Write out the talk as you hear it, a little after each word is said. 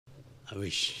I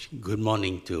wish good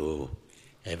morning to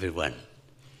everyone.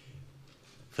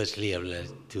 Firstly, I would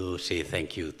like to say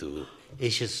thank you to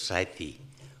Asia Society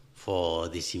for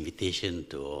this invitation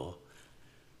to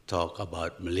talk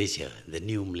about Malaysia, the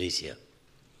new Malaysia.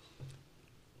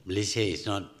 Malaysia is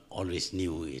not always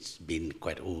new, it's been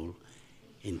quite old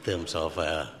in terms of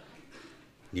a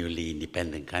newly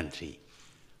independent country.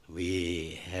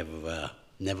 We have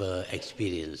never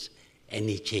experienced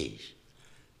any change.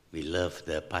 We love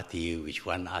the party which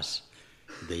won us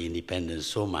the independence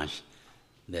so much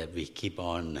that we keep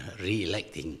on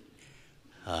re-electing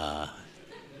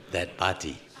that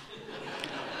party.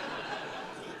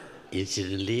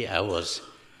 Incidentally, I was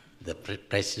the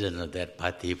president of that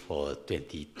party for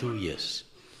 22 years.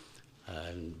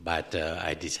 But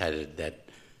I decided that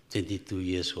 22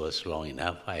 years was long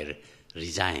enough. I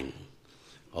resigned.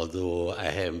 Although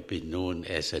I have been known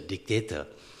as a dictator,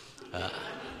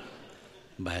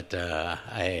 but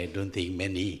I don't think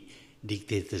many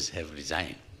dictators have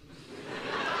resigned.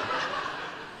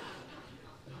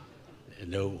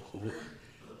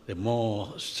 The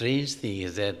more strange thing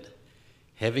is that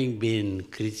having been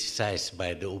criticized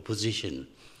by the opposition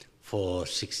for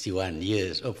 61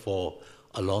 years, or for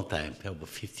a long time, over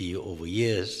 50 over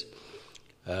years,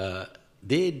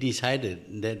 they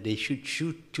decided that they should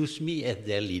choose me as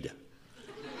their leader.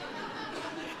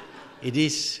 It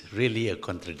is really a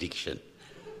contradiction.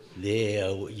 They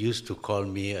used to call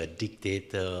me a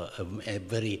dictator, a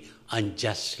very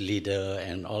unjust leader,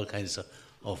 and all kinds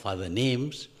of other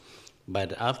names.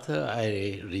 But after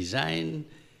I resigned,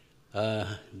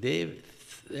 they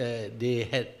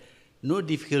had no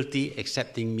difficulty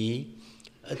accepting me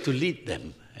to lead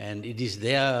them. And it is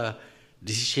their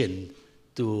decision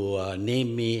to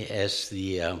name me as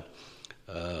the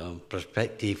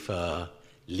prospective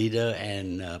leader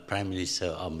and Prime Minister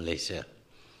of Malaysia.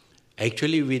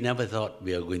 Actually, we never thought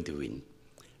we were going to win.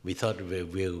 We thought we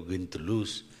were going to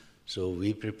lose. So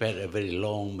we prepared a very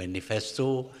long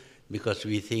manifesto because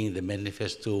we think the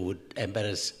manifesto would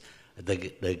embarrass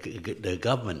the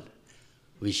government,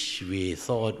 which we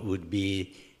thought would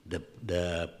be the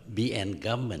BN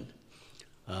government.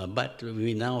 But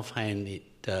we now find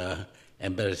it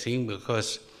embarrassing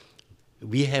because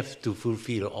we have to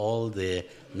fulfill all the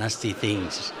nasty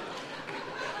things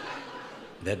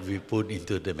that we put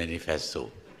into the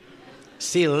manifesto.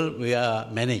 Still, we are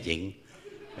managing.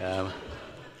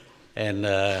 And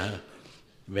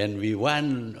when we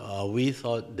won, we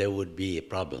thought there would be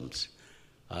problems.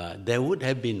 There would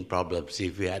have been problems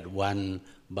if we had won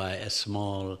by a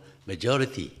small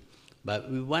majority. But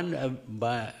we won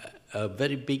by a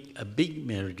very big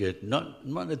majority,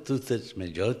 not a two-thirds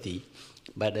majority,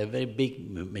 but a very big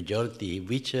majority,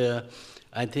 which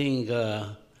I think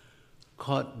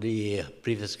caught the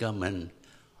previous government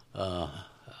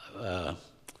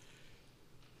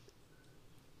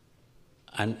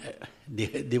and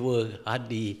they were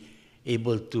hardly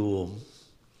able to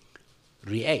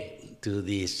react to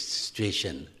this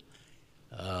situation.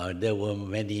 There were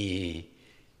many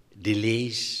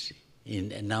delays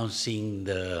in announcing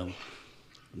the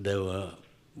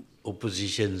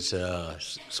opposition's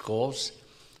scores,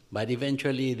 but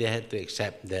eventually they had to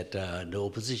accept that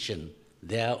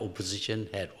their opposition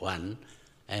had won,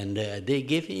 and they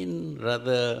gave in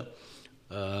rather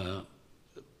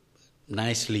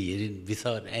nicely,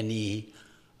 without any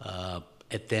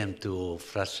attempt to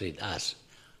frustrate us.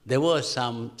 There were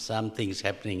some things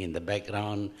happening in the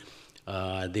background.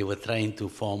 They were trying to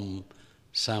form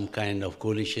some kind of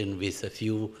coalition with a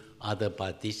few other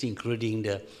parties, including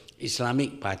the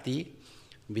Islamic Party,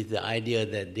 with the idea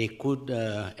that they could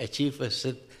achieve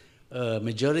a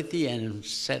majority and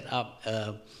set up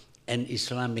an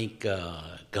Islamic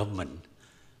government.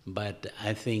 But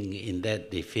I think in that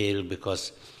they failed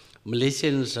because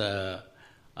Malaysians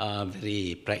are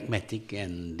very pragmatic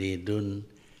and they don't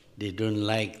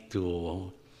like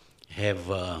to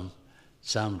have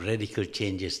some radical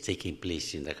changes taking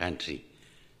place in the country.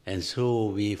 And so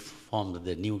we formed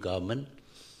the new government.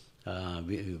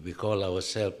 We call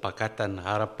ourselves Pakatan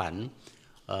Harapan.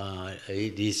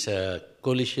 It is a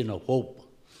coalition of hope.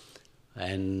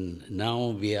 And now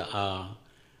we are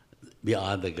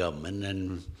the government.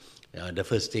 And the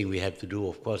first thing we have to do,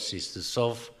 of course, is to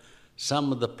solve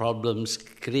some of the problems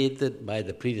created by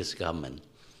the previous government.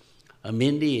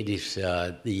 Mainly it is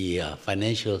the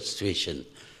financial situation.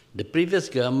 The previous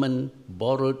government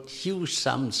borrowed huge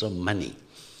sums of money,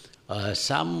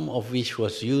 some of which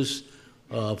was used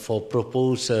for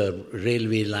proposed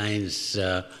railway lines,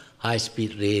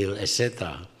 high-speed rail,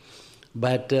 etc.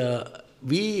 But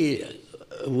we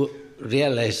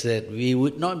realized that we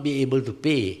would not be able to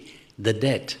pay the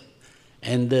debt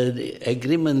And the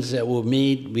agreements that were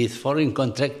made with foreign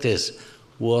contractors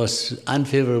was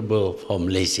unfavorable for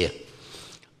Malaysia.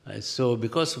 So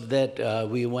because of that,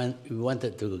 we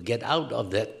wanted to get out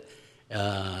of that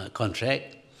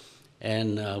contract.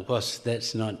 And of course,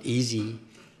 that's not easy.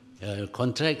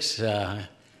 Contracts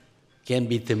can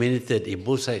be terminated if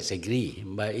both sides agree.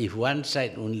 But if one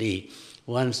side only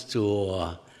wants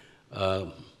to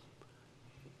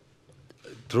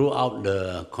throw out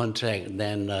the contract,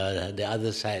 then the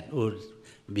other side would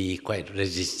be quite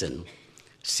resistant.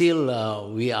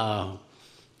 Still, we are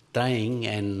trying,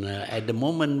 and at the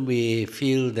moment we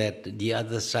feel that the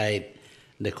other side,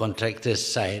 the contractor's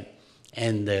side,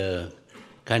 and the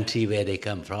country where they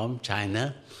come from,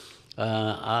 China,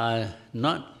 are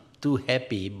not too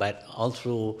happy, but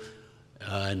also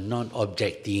not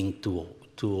objecting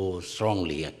too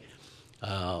strongly.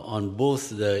 On both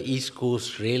the East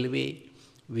Coast Railway,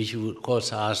 which would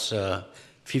cost us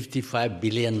 55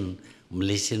 billion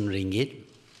Malaysian ringgit,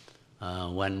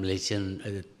 4 Malaysian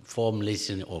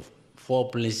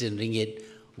ringgit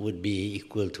would be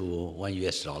equal to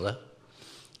 $1.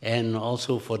 And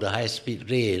also for the high-speed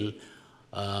rail,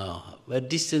 a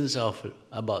distance of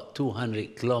about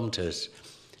 200 kilometers.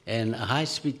 And a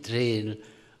high-speed train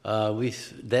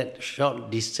with that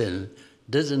short distance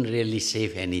doesn't really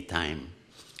save any time.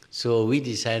 So we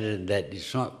decided that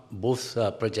both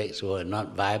projects were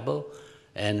not viable,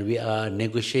 and we are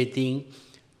negotiating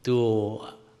to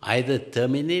either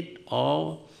terminate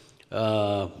or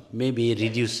maybe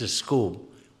reduce the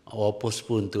scope or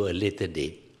postpone to a later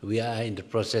date. We are in the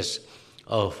process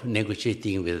of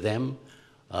negotiating with them.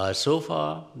 So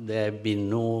far, there have been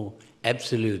no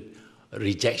absolute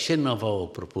rejection of our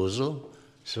proposal,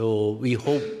 so we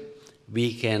hope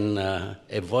we can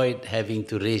avoid having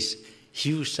to raise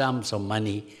huge sums of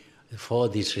money for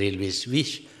these railways,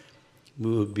 which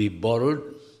will be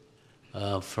borrowed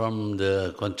from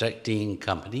the contracting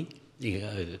company,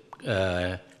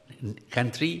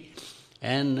 country,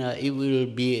 and it will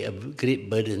be a great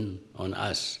burden on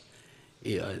us.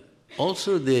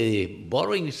 Also, the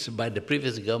borrowings by the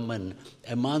previous government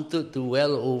amounted to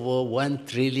well over 1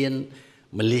 trillion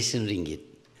Malaysian ringgit.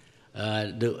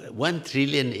 The 1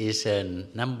 trillion is a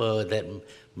number that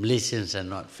Malaysians are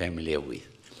not familiar with.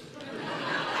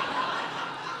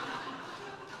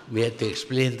 We had to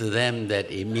explain to them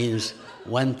that it means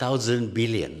 1,000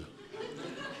 billion.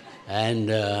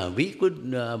 And we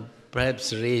could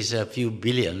perhaps raise a few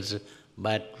billions,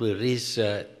 but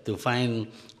to find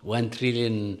 1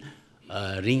 trillion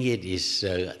ringgit is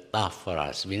tough for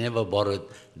us. We never borrowed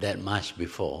that much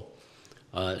before.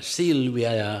 Still, we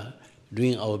are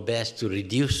doing our best to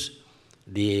reduce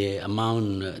the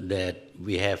amount that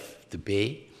we have to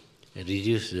pay,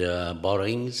 reduce the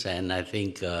borrowings, and I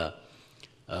think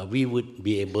we would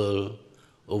be able,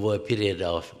 over a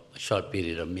short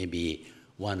period of maybe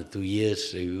 1 or 2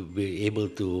 years, we will be able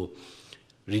to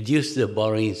reduce the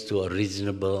borrowings to a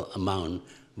reasonable amount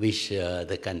which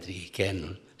the country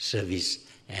can service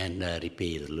and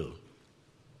repay the loan.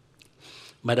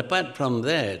 But apart from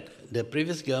that, the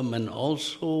previous government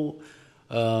also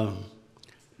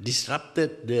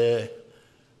disrupted the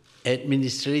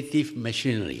administrative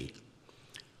machinery.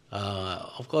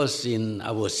 Of course, in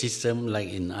our system, like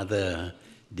in other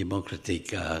democratic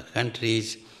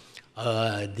countries,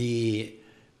 the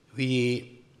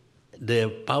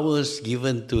powers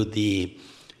given to the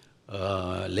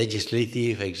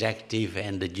legislative, executive,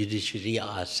 and the judiciary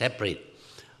are separate.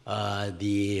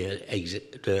 The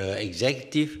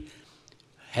executive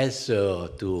has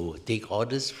to take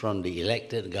orders from the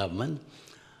elected government,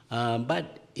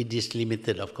 but it is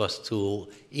limited, of course, to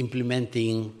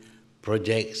implementing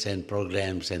projects and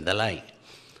programs and the like.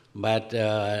 But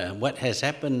what has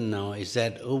happened now is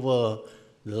that over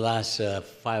the last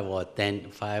 5 or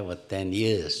 10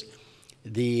 years,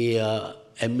 the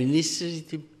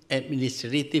administrative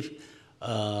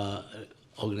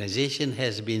organization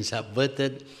has been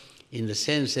subverted in the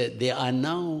sense that they are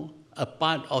now a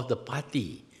part of the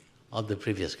party of the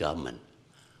previous government.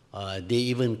 They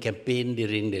even campaign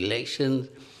during the elections.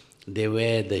 They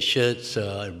wear the shirts,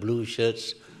 blue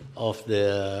shirts of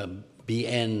the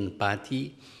BN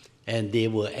party, and they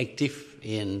were active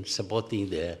in supporting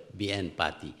the BN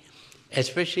party,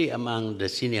 especially among the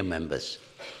senior members.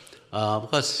 Of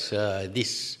course,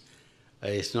 this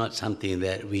is not something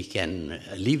that we can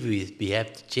live with. We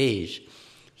have to change.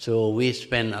 So we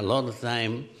spend a lot of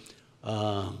time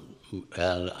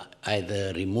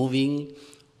either removing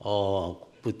or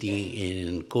putting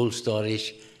in cold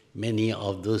storage many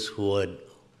of those who were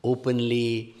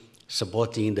openly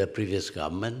supporting the previous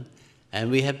government,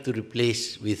 and we have to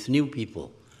replace with new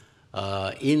people.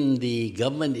 In the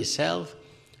government itself,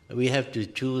 we have to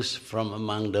choose from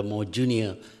among the more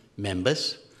junior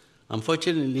members.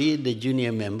 Unfortunately, the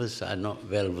junior members are not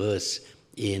well versed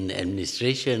in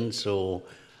administration, so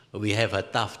we have a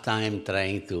tough time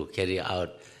trying to carry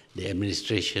out the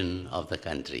administration of the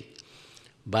country.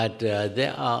 But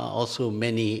there are also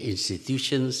many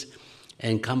institutions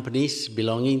and companies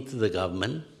belonging to the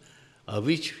government,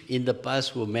 which in the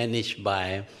past were managed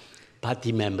by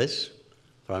party members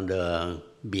from the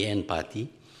BN party.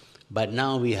 But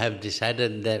now we have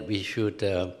decided that we should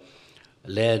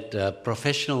let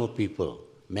professional people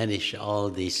manage all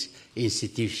these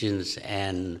institutions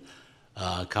and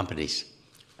companies.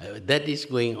 That is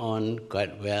going on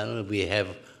quite well. We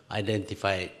have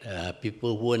identified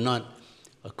people who are not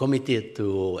committed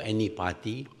to any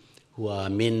party, who are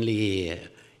mainly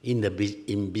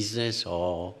in business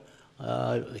or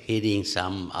heading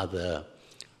some other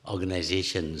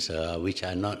organizations which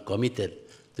are not committed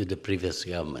to the previous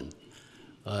government.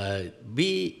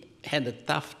 We had a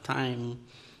tough time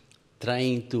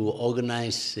trying to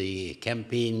organize the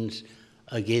campaigns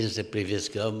against the previous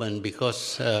government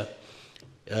because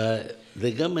the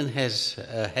government has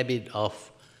a habit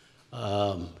of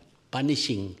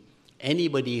punishing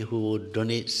anybody who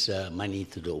donates money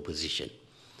to the opposition.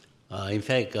 In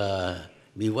fact,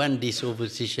 we won this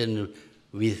opposition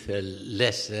with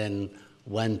less than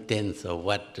 1/10 of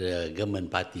what the government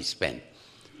party spent.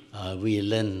 We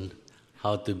learned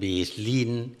how to be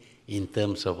lean in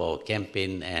terms of our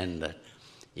campaign, and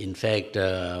in fact,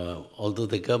 although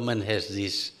the government has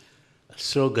this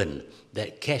slogan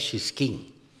that cash is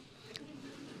king,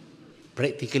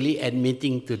 practically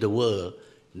admitting to the world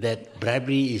that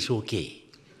bribery is okay.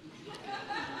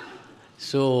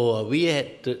 So we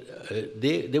had to,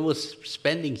 they were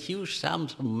spending huge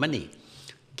sums of money,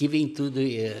 giving to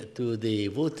the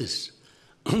voters.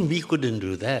 We couldn't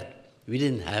do that. We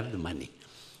didn't have the money.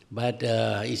 But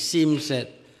it seems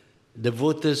that the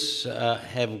voters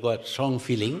have got strong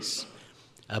feelings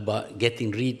about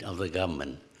getting rid of the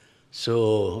government.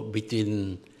 So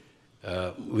between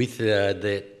with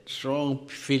the strong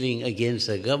feeling against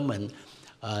the government,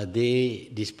 they,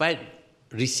 despite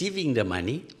receiving the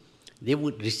money, they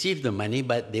would receive the money,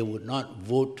 but they would not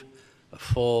vote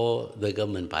for the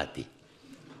government party.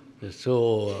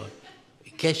 So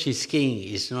cash is king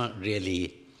is not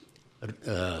really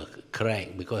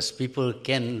correct, because people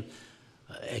can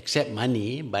accept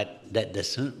money, but that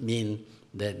doesn't mean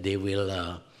that they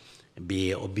will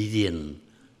be obedient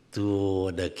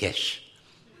to the cash.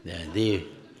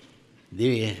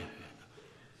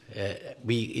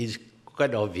 It's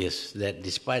quite obvious that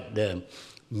despite the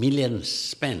millions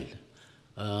spent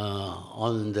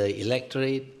on the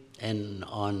electorate and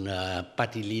on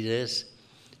party leaders,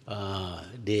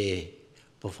 they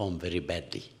perform very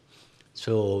badly.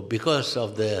 So because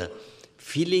of the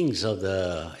feelings of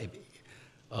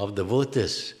the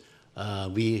voters,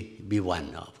 we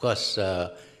won. Of course,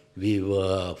 we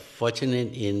were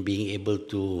fortunate in being able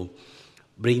to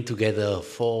bring together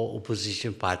 4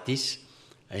 opposition parties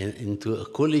into a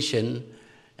coalition,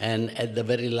 and at the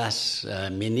very last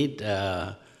minute,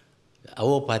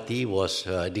 our party was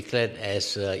declared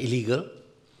as illegal,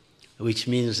 which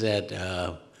means that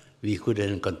we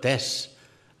couldn't contest,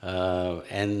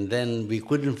 and then we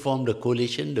couldn't form the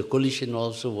coalition. The coalition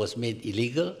also was made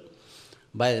illegal,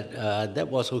 but that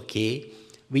was okay.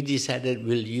 We decided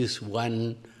we'll use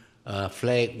one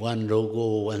flag, one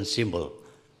logo, one symbol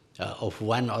of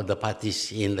one of the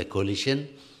parties in the coalition,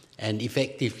 and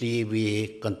effectively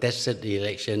we contested the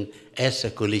election as a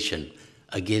coalition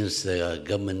against the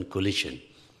government coalition.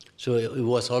 So it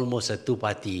was almost a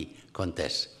 2-party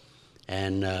contest.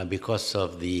 And because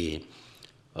of the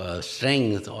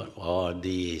strength or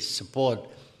the support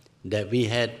that we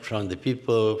had from the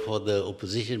people for the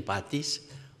opposition parties,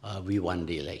 we won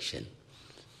the election.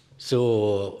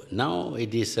 So now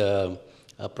it is a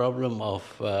problem of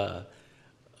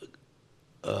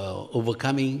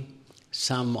overcoming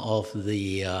some of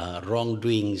the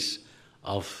wrongdoings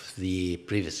of the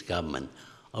previous government.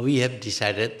 We have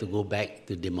decided to go back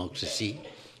to democracy,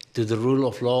 to the rule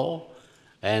of law,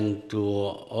 and to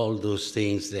all those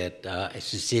things that are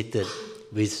associated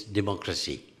with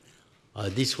democracy.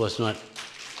 This was not...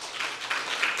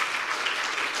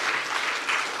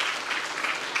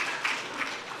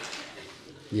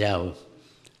 Yeah,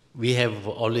 we have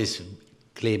always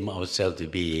claimed ourselves to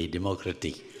be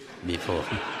democratic before,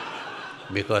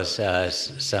 because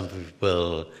some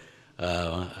people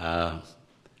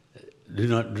do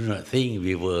not think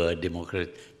we were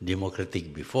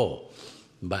democratic before.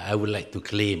 But I would like to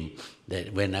claim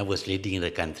that when I was leading the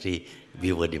country,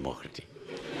 we were democratic.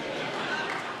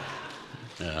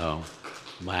 Uh,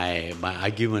 my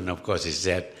argument, of course, is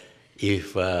that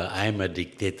if I'm a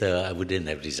dictator, I wouldn't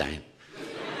have resigned.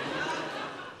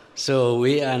 So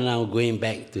we are now going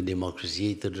back to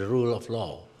democracy, to the rule of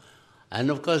law. And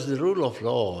of course, the rule of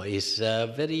law is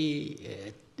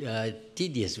very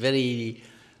tedious, very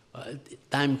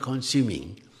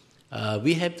time-consuming.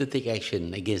 We have to take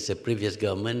action against the previous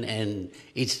government and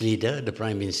its leader, the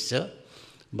Prime Minister.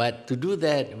 But to do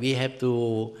that, we have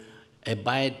to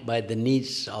abide by the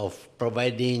needs of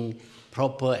providing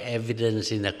proper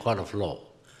evidence in a court of law.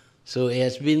 So it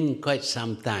has been quite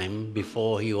some time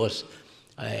before he was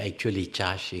actually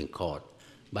charged in court.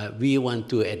 But we want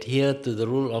to adhere to the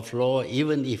rule of law,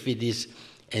 even if it is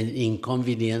an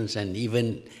inconvenience and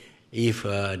even if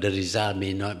the result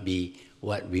may not be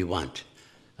what we want.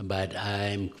 But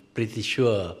I'm pretty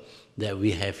sure that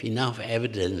we have enough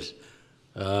evidence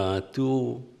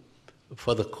for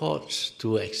the courts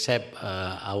to accept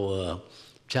our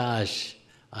charge,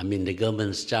 the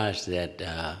government's charge that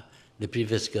the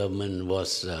previous government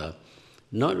was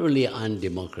not only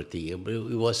undemocratic, but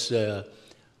it was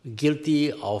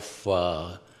guilty of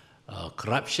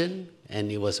corruption, and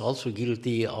it was also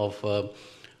guilty of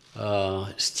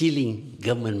stealing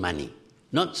government money,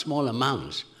 not small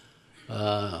amounts.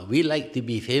 We like to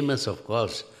be famous, of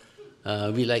course.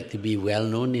 We like to be well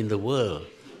known in the world.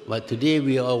 But today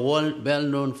we are well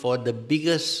known for the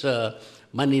biggest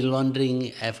money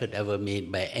laundering effort ever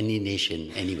made by any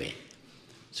nation anyway.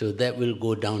 So that will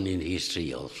go down in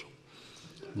history also.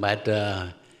 But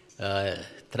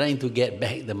trying to get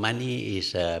back the money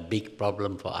is a big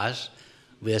problem for us.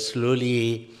 We are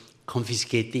slowly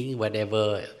confiscating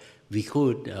whatever we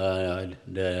could.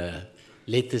 The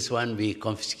latest one, we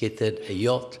confiscated a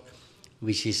yacht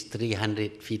which is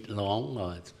 300 feet long,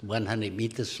 or 100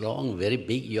 meters long, very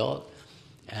big yacht,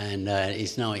 and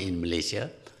it's now in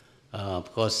Malaysia.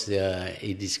 Of course,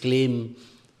 it is claimed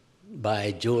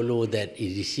by Jolo that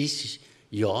it is his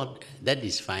yacht. That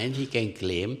is fine, he can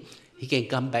claim. He can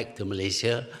come back to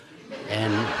Malaysia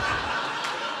and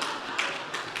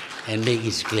make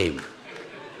his claim.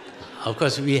 Of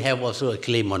course, we have also a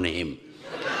claim on him.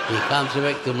 He comes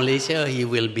back to Malaysia, he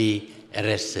will be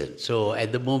arrested. So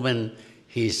at the moment,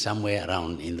 he is somewhere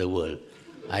around in the world.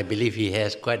 I believe he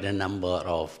has quite a number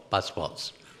of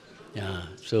passports.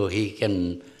 So he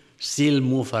can still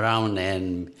move around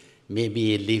and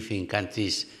maybe live in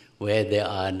countries where there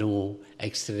are no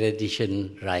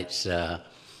extradition rights with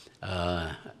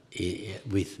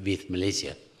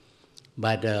Malaysia.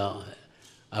 But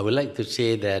I would like to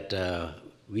say that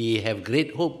we have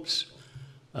great hopes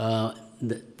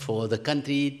for the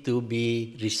country to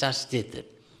be resuscitated.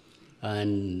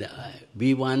 And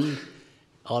we want,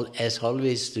 as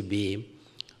always, to be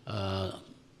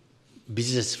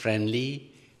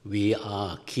business-friendly. We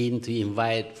are keen to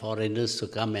invite foreigners to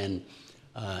come and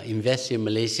invest in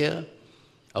Malaysia.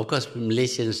 Of course,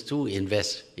 Malaysians too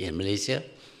invest in Malaysia,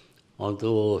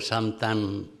 although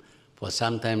for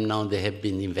some time now they have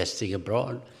been investing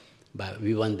abroad. But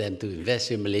we want them to invest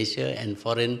in Malaysia, and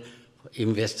foreign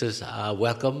investors are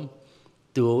welcome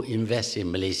to invest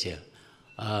in Malaysia.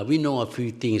 We know a few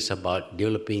things about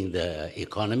developing the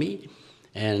economy,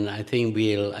 and I think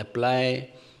we'll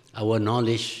apply our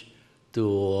knowledge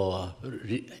to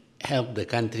help the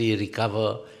country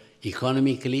recover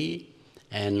economically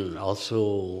and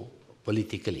also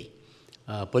politically.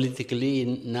 Politically,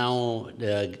 now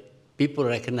the people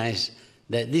recognize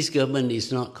that this government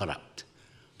is not corrupt.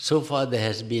 So far, there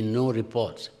has been no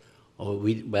reports,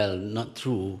 not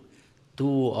true.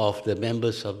 Two of the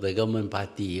members of the government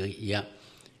party,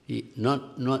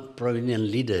 not prominent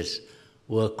leaders,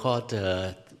 were caught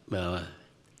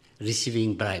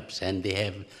receiving bribes, and they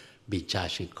have been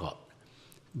charged in court.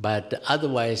 But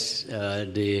otherwise,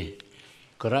 the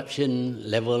corruption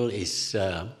level is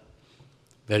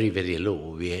very, very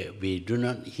low. We do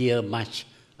not hear much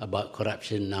about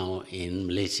corruption now in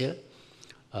Malaysia.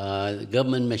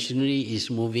 Government machinery is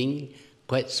moving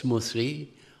quite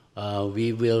smoothly.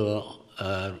 We will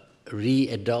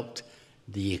re-adopt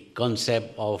the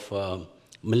concept of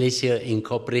Malaysia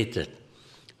Incorporated,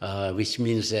 which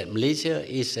means that Malaysia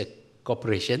is a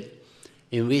corporation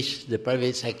in which the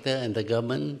private sector and the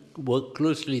government work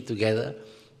closely together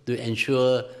to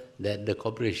ensure that the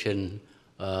corporation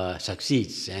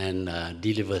succeeds and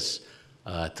delivers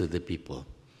to the people.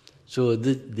 So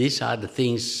these are the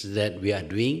things that we are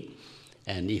doing,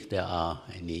 and if there are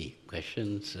any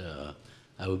questions,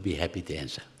 I would be happy to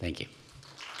answer. Thank you.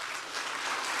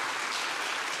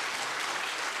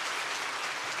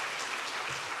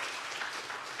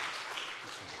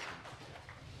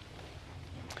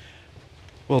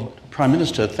 Well, Prime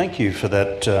Minister, thank you for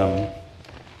that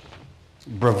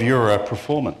bravura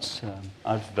performance.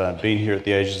 I've been here at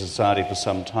the Asia Society for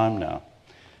some time now,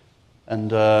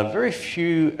 and very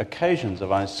few occasions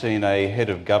have I seen a head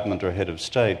of government or a head of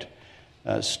state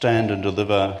stand and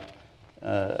deliver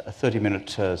a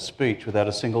 30-minute speech without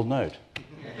a single note.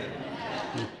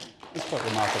 It's quite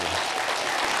remarkable.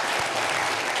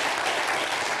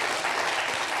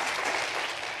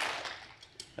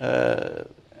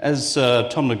 As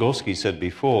Tom Nagorski said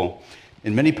before,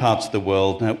 in many parts of the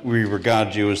world, we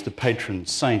regard you as the patron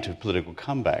saint of political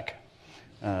comeback.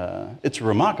 It's a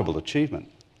remarkable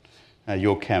achievement,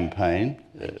 your campaign.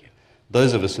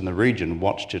 Those of us in the region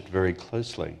watched it very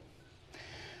closely.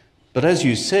 But as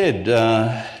you said,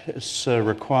 it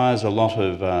requires a lot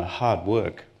of hard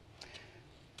work.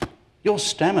 Your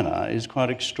stamina is quite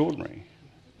extraordinary.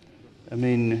 I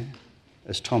mean,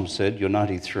 as Tom said, you're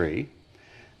 93.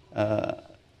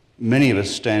 Many of us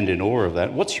stand in awe of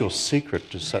that. What's your secret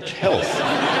to such health?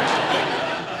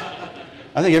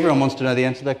 I think everyone wants to know the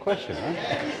answer to that question, right?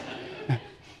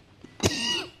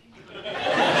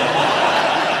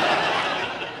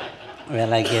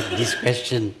 Well, I get this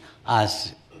question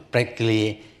asked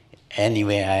practically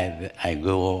anywhere I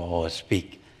go or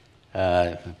speak.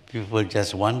 People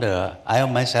just wonder, I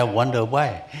myself wonder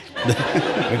why,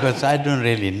 because I don't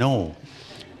really know.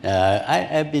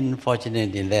 I've been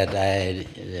fortunate in that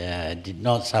I did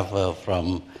not suffer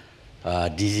from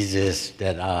diseases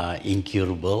that are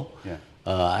incurable. Yeah.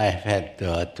 I've had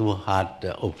 2 heart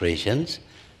operations,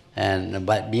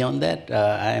 but beyond that,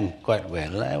 I'm quite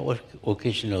well. I have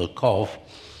occasional cough,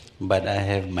 but I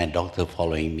have my doctor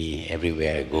following me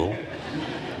everywhere I go.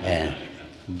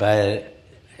 But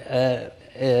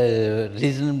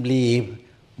reasonably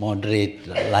moderate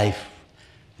lifestyle.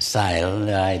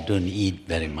 I don't eat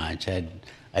very much.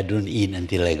 I don't eat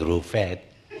until I grow fat.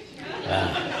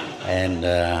 And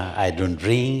I don't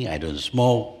drink, I don't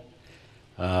smoke.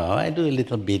 I do a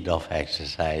little bit of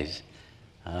exercise.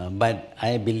 But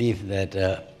I believe that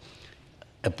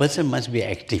a person must be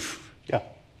active. Yeah.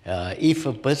 If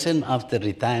a person after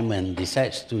retirement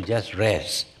decides to just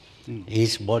rest,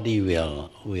 his body will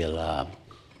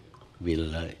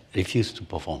refuse to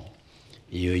perform.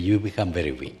 You become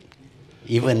very weak.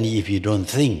 Even if you don't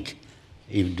think,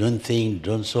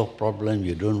 don't solve problems,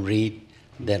 you don't read,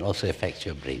 that also affects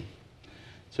your brain.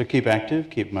 So keep active,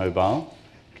 keep mobile,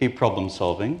 keep problem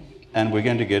solving, and we're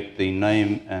going to get the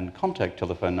name and contact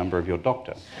telephone number of your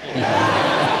doctor.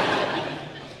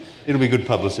 It'll be good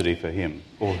publicity for him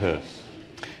or her.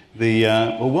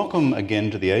 Well, welcome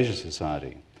again to the Asia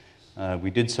Society.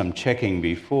 We did some checking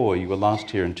before. You were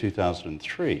last here in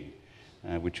 2003,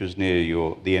 which was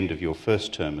near the end of your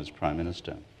first term as Prime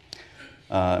Minister.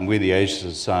 And we, the Asia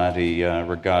Society,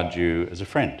 regard you as a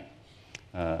friend,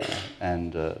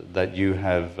 and that you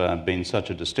have been such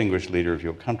a distinguished leader of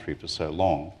your country for so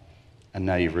long, and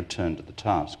now you've returned to the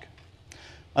task.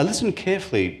 I listened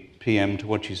carefully, PM, to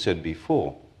what you said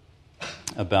before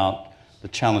about the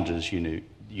challenges you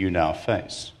now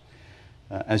face.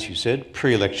 As you said,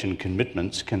 pre-election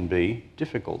commitments can be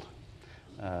difficult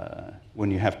when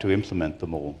you have to implement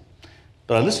them all.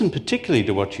 But I listened particularly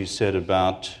to what you said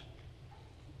about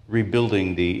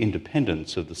rebuilding the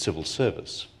independence of the civil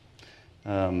service.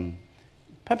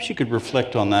 Perhaps you could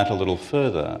reflect on that a little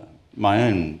further. My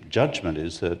own judgment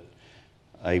is that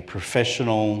a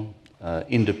professional,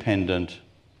 independent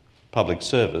public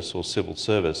service or civil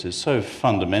service is so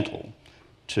fundamental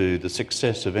to the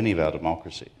success of any of our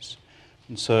democracies.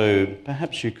 And so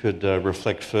perhaps you could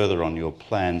reflect further on your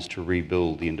plans to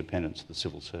rebuild the independence of the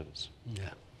civil service. Yeah.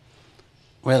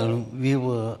 Well, we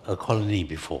were a colony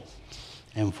before.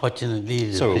 And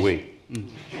fortunately... So are we.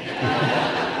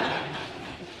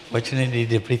 Fortunately,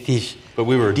 the British... But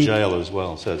we were a jail as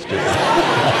well, so it's different.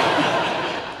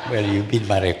 Well, you beat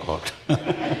my record.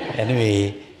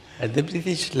 Anyway, the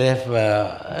British left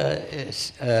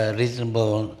a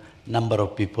reasonable number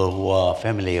of people who are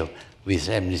familiar with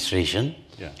administration.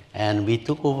 Yeah. And we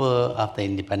took over after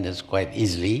independence quite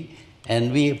easily.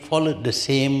 And we followed the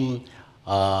same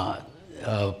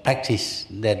practice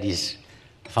that is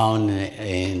found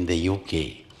in the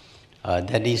UK.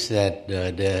 That is that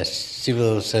the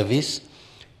civil service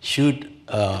should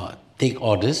take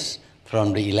orders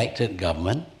from the elected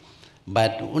government,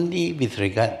 but only with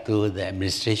regard to the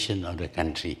administration of the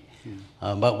country.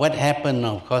 But what happened,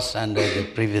 of course, under the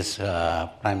previous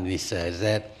Prime Minister is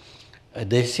that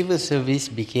the civil service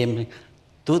became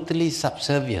totally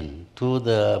subservient to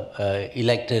the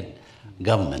elected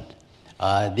government.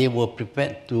 They were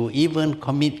prepared to even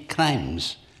commit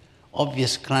crimes,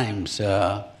 obvious crimes,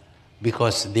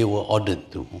 because they were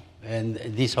ordered to. And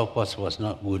this, of course, was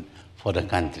not good for the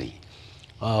country.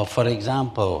 For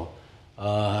example,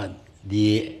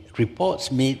 the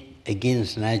reports made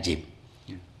against Najib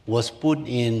was put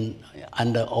in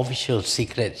under Official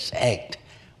Secrets Act,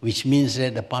 which means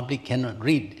that the public cannot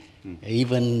read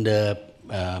even the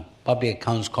Public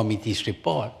Accounts Committee's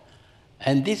report.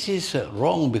 And this is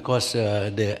wrong because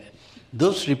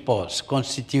those reports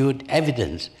constitute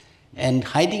evidence, and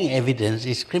hiding evidence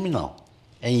is criminal.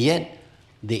 And yet,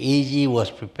 the AG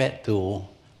was prepared to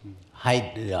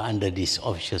hide under this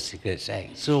Official Secrets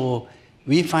Act. So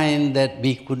we find that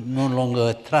we could no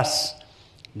longer trust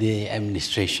the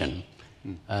administration.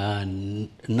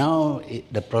 Now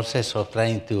the process of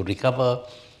trying to recover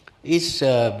is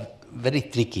very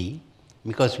tricky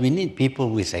because we need people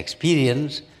with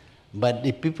experience, but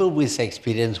the people with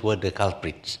experience were the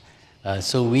culprits.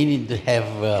 So we need to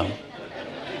have,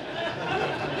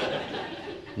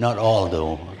 not all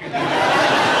though.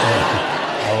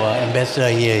 Our ambassador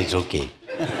here is okay.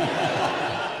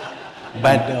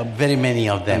 But very many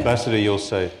of them. Ambassador, you're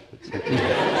safe.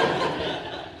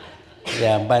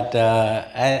 Yeah, but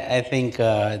I think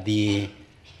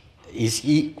it's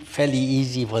fairly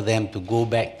easy for them to go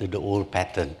back to the old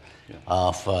pattern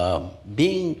of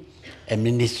being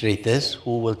administrators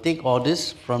who will take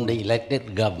orders from the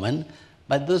elected government,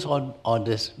 but those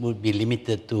orders would be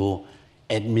limited to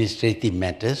administrative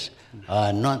matters,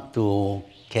 not to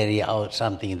carry out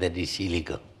something that is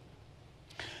illegal.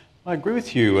 I agree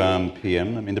with you,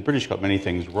 PM. I mean, the British got many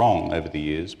things wrong over the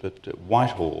years, but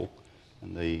Whitehall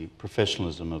and the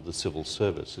professionalism of the civil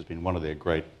service has been one of their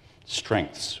great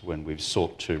strengths when we've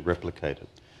sought to replicate it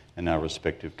in our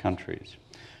respective countries.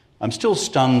 I'm still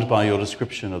stunned by your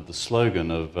description of the slogan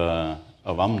of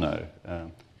UMNO,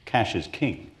 cash is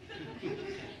king.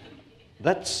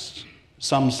 That's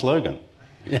some slogan.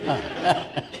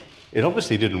 Yeah. It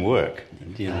obviously didn't work.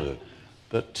 It didn't work.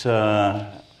 But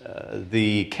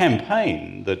the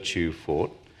campaign that you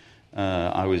fought,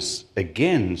 I was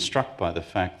again struck by the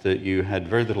fact that you had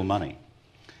very little money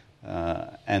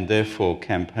and therefore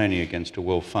campaigning against a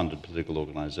well-funded political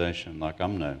organisation like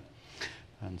UMNO.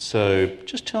 And so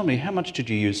just tell me, how much did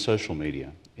you use social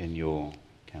media in your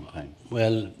campaign?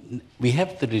 Well, we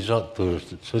have to resort to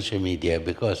social media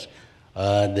because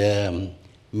the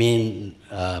main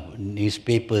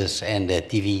newspapers and the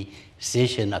TV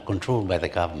station are controlled by the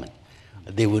government.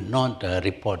 They would not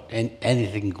report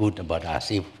anything good about us.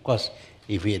 Of course,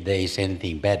 if there is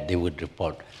anything bad, they would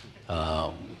report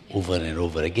over and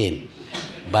over again.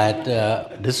 But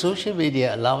the social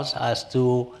media allows us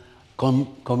to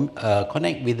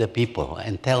connect with the people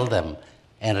and tell them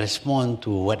and respond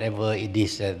to whatever it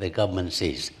is that the government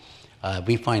says.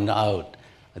 We find out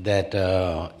that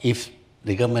if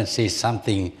the government says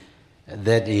something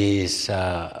that is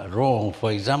wrong,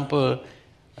 for example,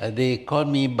 they call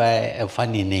me by a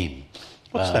funny name.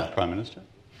 What's that, Prime Minister?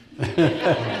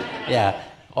 Yeah,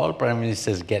 all Prime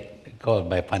Ministers get called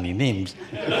by funny names.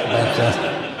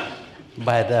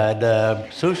 But the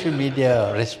social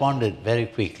media responded very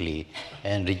quickly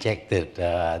and rejected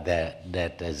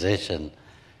that assertion.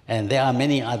 And there are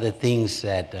many other things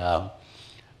that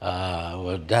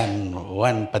were done.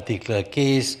 One particular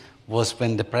case was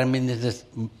when the Prime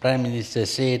Minister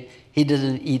said he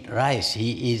doesn't eat rice.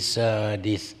 He eats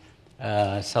this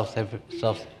South.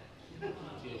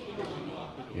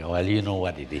 Well, you know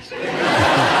what it is.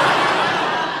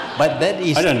 But that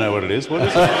is. I don't know what it is. What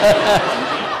is it?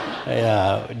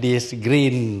 Yeah, this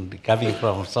green coming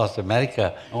from South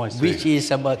America, which is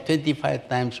about 25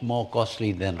 times more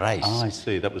costly than rice. Ah, I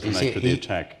see. That was the nature of the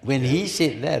attack. When he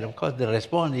said that, of course, the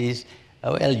response is,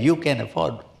 well, you can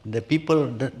afford. The people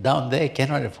down there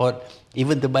cannot afford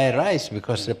even to buy rice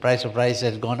because the price of rice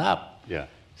has gone up. Yeah.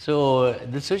 So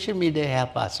the social media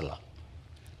help us a lot.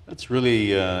 That's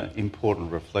really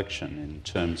important reflection in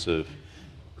terms of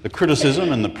the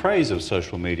criticism and the praise of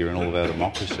social media in all of our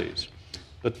democracies.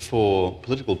 But for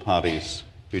political parties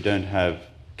who don't have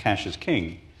cash as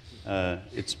king,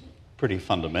 it's pretty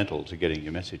fundamental to getting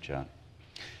your message out.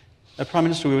 Prime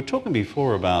Minister, we were talking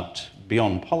before about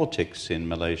beyond politics in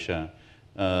Malaysia,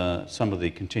 some of the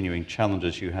continuing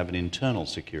challenges you have in internal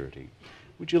security.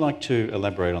 Would you like to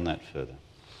elaborate on that further?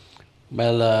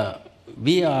 Well,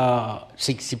 we are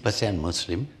 60%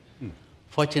 Muslim.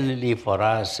 Fortunately for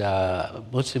us,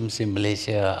 Muslims in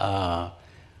Malaysia are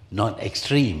not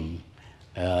extreme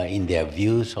in their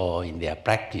views or in their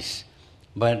practice.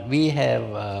 But we have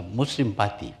a Muslim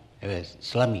party,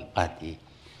 Islamic party,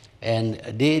 and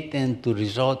they tend to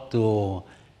resort to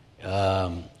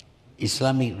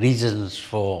Islamic reasons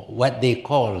for what they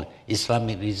call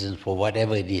Islamic reasons for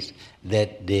whatever it is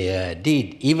that they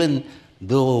did. Even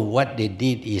though what they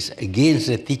did is against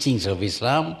the teachings of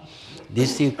Islam, they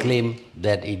still claim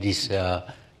that it is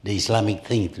the Islamic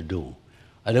thing to do.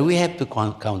 We have to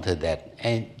counter that.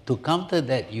 And to counter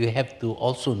that, you have to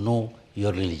also know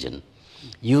your religion.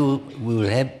 You will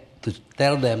have to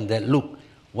tell them that, look,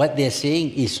 what they're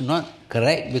saying is not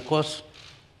correct because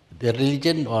the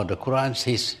religion or the Quran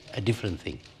says a different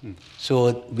thing.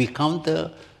 So we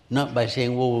counter not by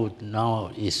saying, oh,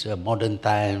 now is modern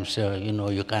times,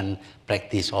 you can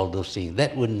practice all those things.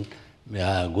 That wouldn't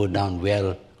go down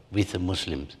well with the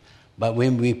Muslims. But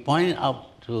when we point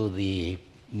out to the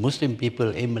Muslim people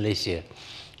in Malaysia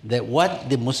that what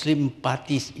the Muslim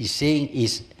parties is saying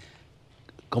is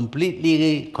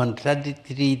completely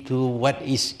contradictory to what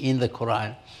is in the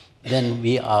Quran, then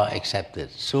we are accepted.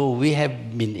 So we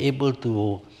have been able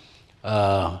to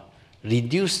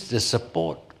reduce the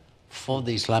support for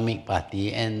the Islamic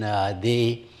Party, and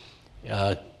they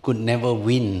could never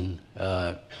win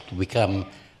to become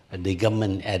the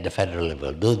government at the federal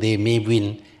level, though they may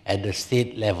win at the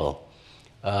state level.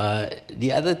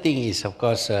 The other thing is, of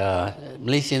course,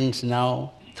 Malaysians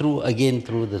now, through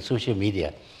the social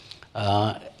media,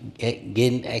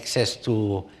 gain access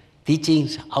to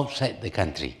teachings outside the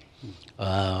country.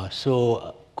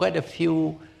 So quite a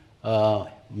few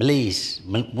Malays,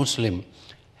 Muslim,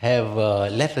 have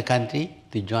left the country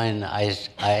to join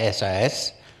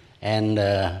ISIS, and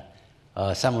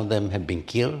some of them have been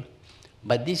killed.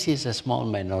 But this is a small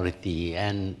minority,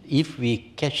 and if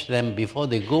we catch them before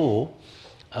they go,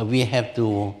 we have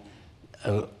to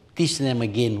teach them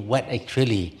again what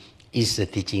actually is the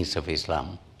teachings of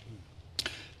Islam.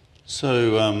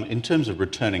 So in terms of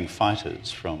returning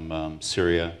fighters from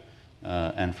Syria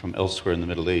and from elsewhere in the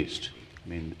Middle East, I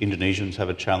mean, Indonesians have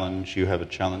a challenge, you have a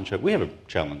challenge, we have a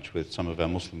challenge with some of our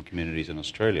Muslim communities in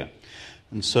Australia.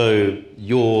 And so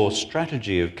your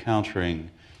strategy of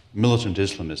countering militant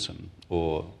Islamism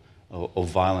or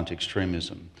violent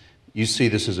extremism, you see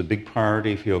this as a big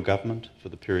priority for your government for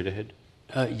the period ahead?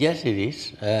 Yes, it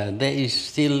is. There is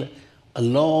still a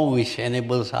law which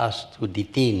enables us to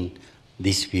detain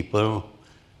these people,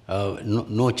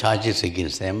 no charges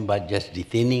against them, but just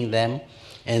detaining them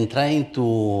and trying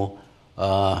to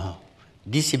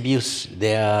disabuse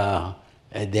their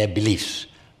beliefs.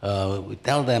 We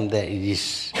tell them that it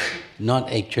is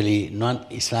not actually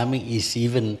non-Islamic, is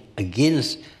even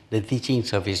against the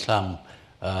teachings of Islam,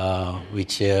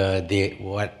 which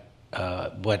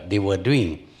what they were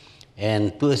doing,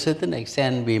 and to a certain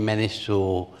extent, we managed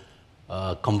to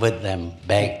convert them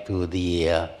back to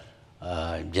the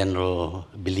general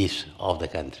beliefs of the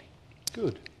country.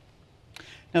 Good.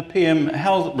 Now, PM,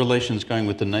 how are relations going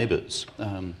with the neighbours?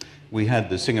 We had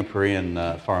the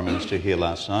Singaporean Foreign Minister here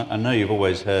last night. I know you've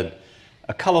always had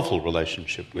a colourful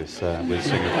relationship with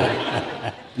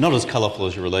Singapore. Not as colourful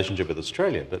as your relationship with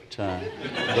Australia, but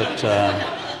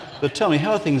tell me,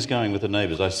 how are things going with the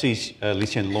neighbours? I see Lee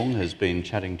Hsien Loong has been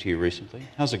chatting to you recently.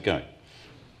 How's it going?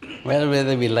 Well,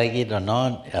 whether we like it or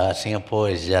not, Singapore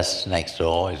is just next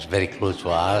door. It's very close to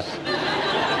us.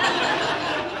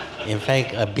 In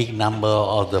fact, a big number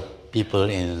of the people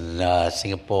in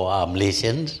Singapore are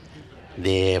Malaysians.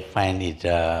 They find it,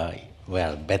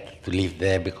 better to live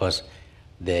there because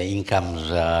their incomes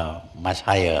are much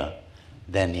higher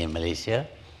than in Malaysia.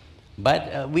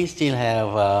 But we still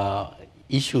have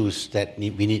issues that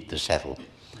we need to settle.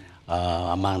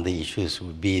 Among the issues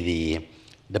would be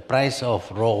the price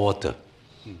of raw water.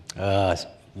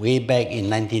 Way back in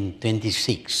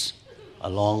 1926, a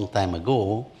long time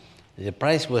ago, the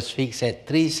price was fixed at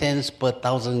 3 cents per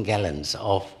 1,000 gallons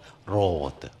of raw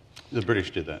water. The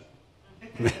British did that.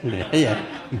 Yeah,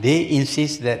 they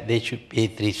insist that they should pay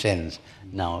 3 cents.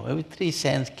 Now, 3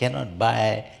 cents cannot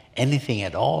buy anything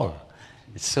at all.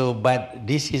 So, but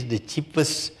this is the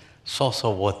cheapest source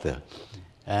of water.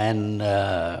 And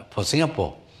for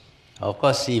Singapore, of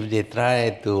course, if they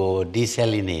try to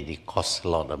desalinate, it costs a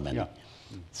lot of money. Yeah.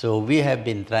 So we have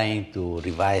been trying to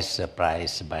revise the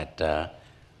price, but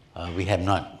we have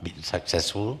not been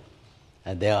successful.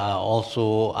 There are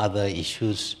also other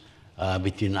issues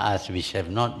between us which have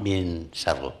not been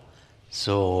settled.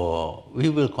 So we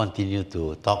will continue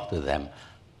to talk to them.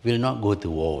 We will not go to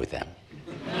war with them.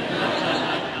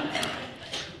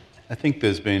 I think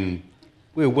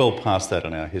we're well past that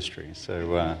in our history.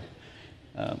 So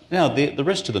now the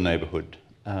rest of the neighbourhood.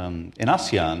 In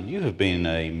ASEAN, you have been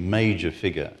a major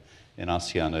figure in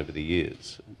ASEAN over the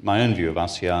years. My own view of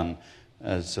ASEAN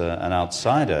as an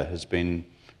outsider has been,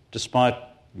 despite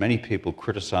many people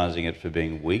criticising it for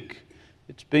being weak,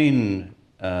 it's been,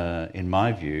 in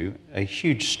my view, a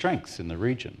huge strength in the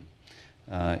region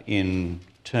in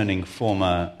turning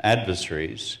former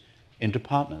adversaries into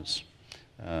partners.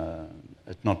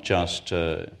 It's not just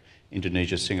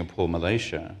Indonesia, Singapore,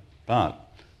 Malaysia,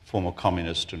 but former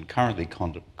communist and currently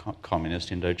communist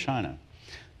Indochina.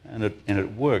 And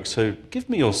it works. So give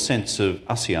me your sense of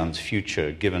ASEAN's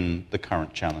future given the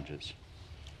current challenges.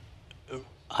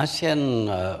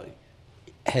 ASEAN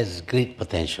has great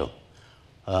potential.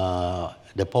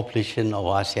 The population of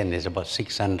ASEAN is about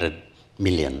 600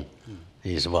 million.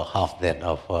 It's about half that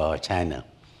of China.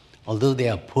 Although they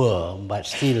are poor, but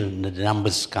still the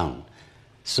numbers count.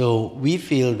 So we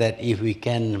feel that if we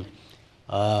can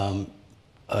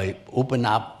open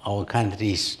up our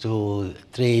countries to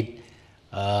trade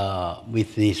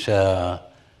with these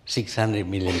 600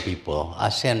 million people,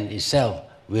 ASEAN itself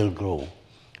will grow.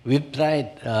 We've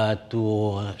tried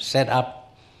to set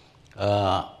up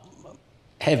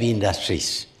heavy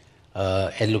industries,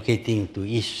 allocating to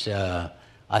each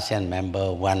ASEAN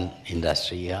member one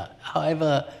industry.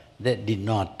 However, that did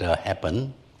not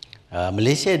happen.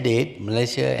 Malaysia did.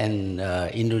 Malaysia and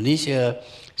Indonesia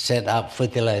set up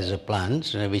fertilizer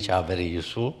plants, which are very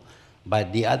useful.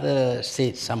 But the other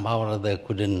states somehow or other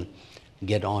couldn't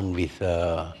get on with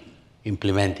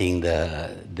implementing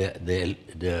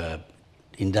the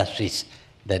industries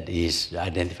that is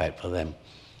identified for them.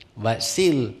 But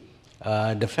still,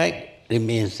 the fact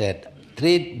remains that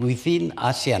trade within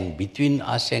ASEAN, between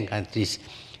ASEAN countries,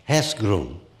 has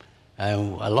grown.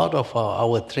 A lot of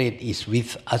our trade is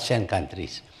with ASEAN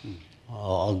countries.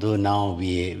 Although now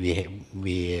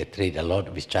we trade a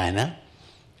lot with China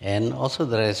and also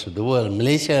the rest of the world.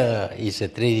 Malaysia is a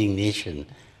trading nation.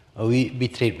 We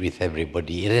trade with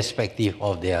everybody, irrespective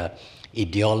of their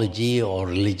ideology or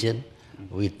religion.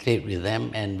 We trade with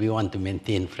them and we want to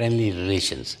maintain friendly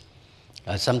relations.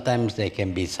 Sometimes there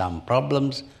can be some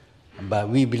problems, but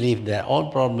we believe that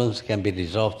all problems can be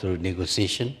resolved through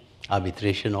negotiation,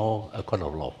 arbitration, or a court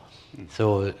of law.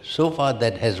 So far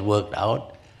that has worked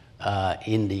out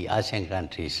in the ASEAN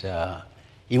countries.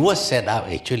 It was set up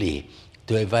actually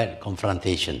to avoid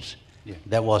confrontations. Yeah.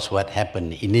 That was what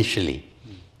happened initially.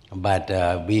 But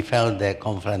we felt that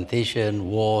confrontation,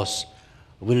 wars,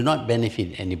 will not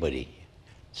benefit anybody.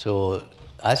 So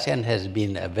ASEAN has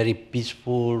been a very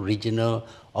peaceful regional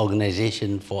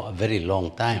organization for a very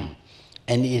long time,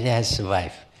 and it has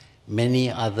survived.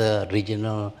 Many other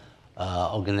regional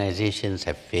organizations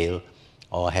have failed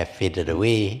or have faded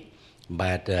away,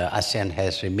 but ASEAN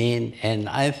has remained, and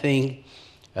I think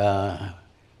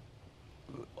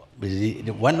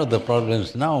one of the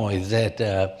problems now is that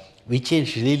we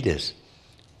changed leaders.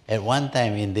 At one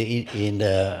time in the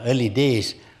early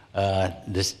days,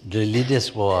 the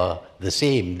leaders were the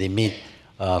same. They meet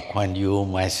Kuan Yew,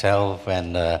 myself,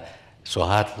 and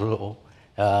Suharto.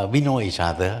 We know each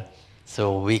other,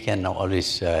 so we can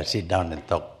always sit down and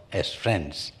talk as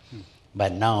friends.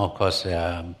 But now, of course,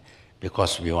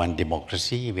 because we want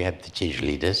democracy, we have to change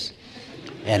leaders.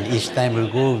 And each time we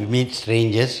go, we meet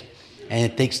strangers,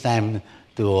 and it takes time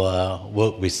to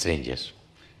work with strangers.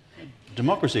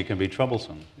 Democracy can be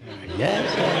troublesome.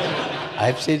 Yes,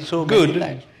 I've said so many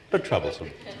times. But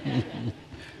troublesome.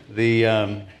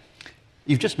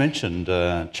 You've just mentioned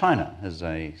China as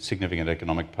a significant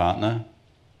economic partner,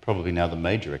 probably now the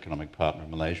major economic partner of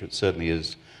Malaysia. It certainly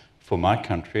is for my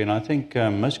country, and I think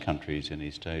most countries in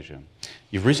East Asia.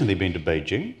 You've recently been to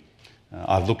Beijing.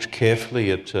 I've looked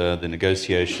carefully at the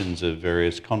negotiations of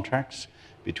various contracts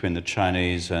between the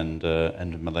Chinese and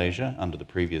Malaysia under the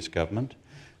previous government.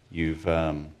 You've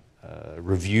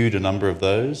reviewed a number of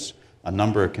those. A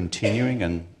number are continuing,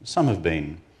 and some have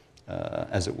been,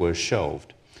 as it were,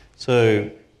 shelved. So,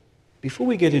 before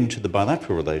we get into the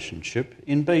bilateral relationship,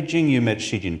 in Beijing you met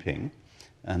Xi Jinping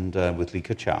and with Li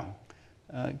Keqiang.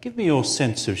 Give me your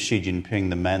sense of Xi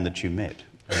Jinping, the man that you met,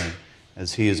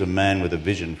 as he is a man with a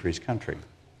vision for his country.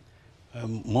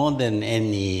 More than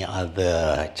any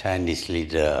other Chinese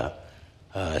leader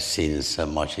since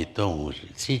Mao Zedong,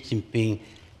 Xi Jinping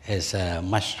has a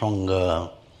much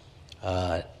stronger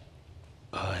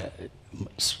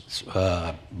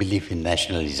belief in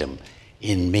nationalism,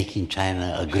 in making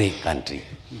China a great country.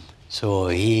 So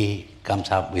he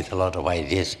comes up with a lot of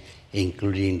ideas,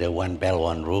 including the One Belt,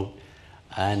 One Road,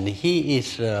 and he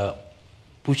is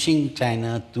pushing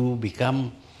China to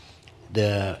become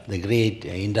the great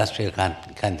industrial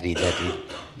country that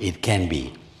it can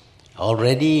be.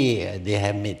 Already they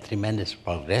have made tremendous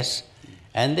progress,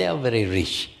 and they are very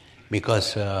rich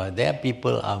because their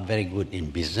people are very good in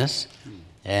business.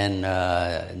 And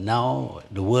now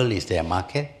the world is their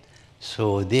market,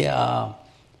 so they are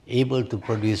able to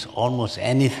produce almost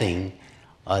anything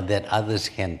that others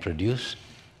can produce.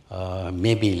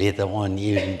 Maybe later on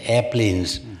even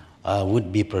airplanes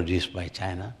would be produced by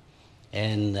China.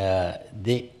 And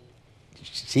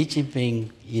Xi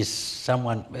Jinping is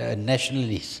someone, a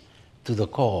nationalist to the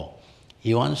core.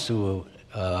 he wants to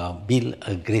build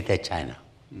a greater China.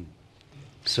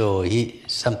 So he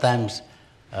sometimes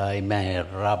he may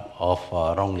rub off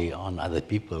wrongly on other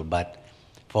people, but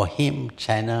for him,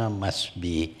 China must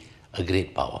be a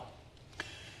great power.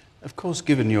 Of course,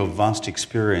 given your vast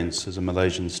experience as a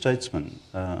Malaysian statesman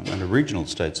and a regional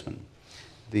statesman,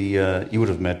 you would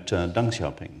have met Deng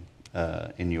Xiaoping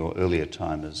in your earlier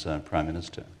time as Prime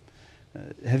Minister.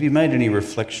 Have you made any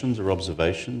reflections or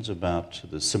observations about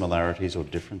the similarities or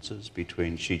differences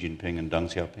between Xi Jinping and Deng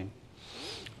Xiaoping?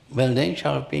 Well, Deng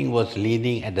Xiaoping was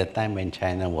leading at the time when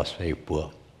China was very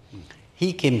poor.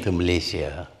 He came to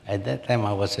Malaysia. At that time,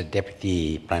 I was a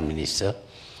deputy prime minister.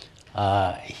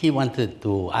 He wanted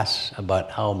to ask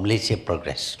about how Malaysia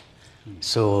progressed.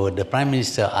 So the prime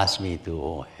minister asked me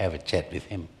to have a chat with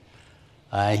him.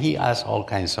 He asked all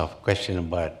kinds of questions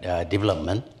about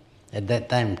development. At that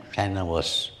time, China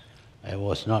was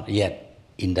not yet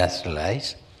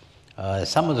industrialized.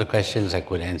 Some of the questions I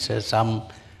could answer. Some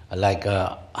like,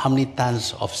 how many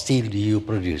tons of steel do you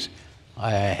produce?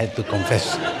 I had to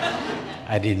confess,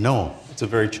 I didn't know. It's a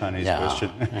very Chinese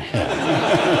question.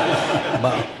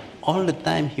 But all the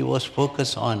time he was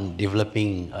focused on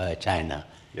developing China.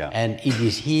 Yeah. And it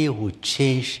is he who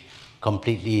changed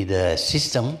completely the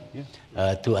system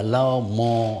to allow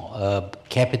more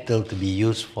capital to be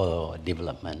used for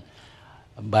development.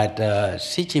 But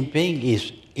Xi Jinping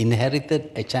is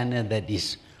inherited a China that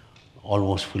is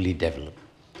almost fully developed.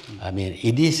 I mean,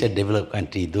 it is a developed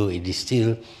country, though it is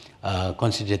still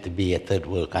considered to be a third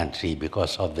world country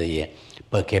because of the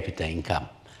per capita income.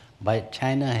 But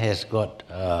China has got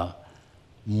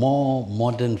more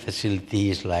modern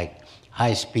facilities like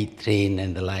high-speed train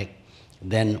and the like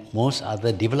than most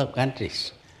other developed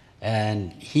countries.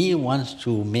 And he wants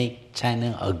to make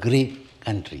China a great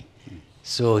country.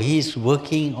 So he's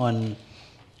working on,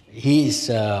 he's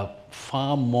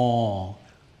far more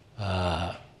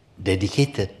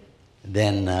dedicated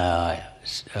than Deng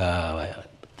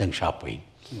Xiaoping.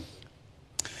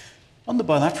 On the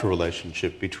bilateral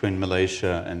relationship between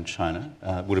Malaysia and China,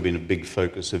 would have been a big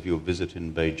focus of your visit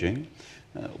in Beijing.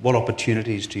 What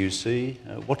opportunities do you see?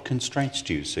 What constraints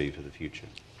do you see for the future?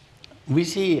 We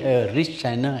see rich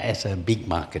China as a big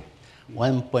market.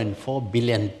 1.4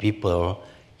 billion people,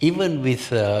 even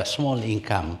with a small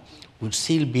income, would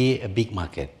still be a big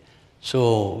market.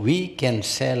 So we can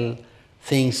sell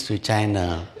things to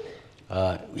China,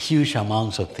 huge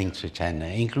amounts of things to China,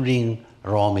 including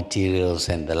raw materials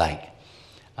and the like.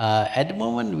 At the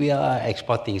moment, we are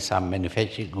exporting some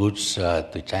manufactured goods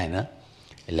to China,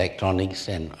 electronics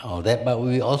and all that, but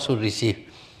we also receive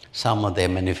some of their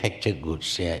manufactured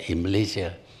goods here in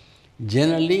Malaysia.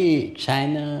 Generally,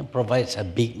 China provides a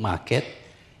big market.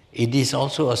 It is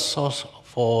also a source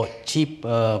for cheap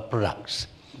products.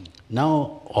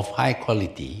 Now, of high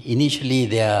quality. Initially,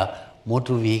 their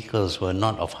motor vehicles were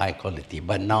not of high quality,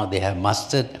 but now they have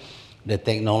mastered the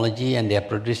technology and they are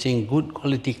producing good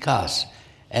quality cars,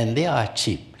 and they are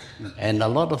cheap. And a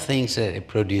lot of things that they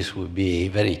produce will be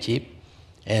very cheap.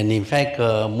 And in fact,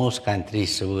 most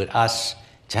countries would ask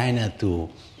China to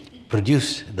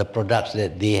produce the products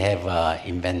that they have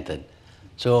invented.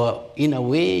 So in a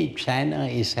way, China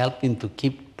is helping to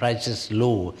keep prices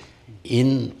low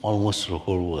in almost the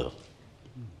whole world.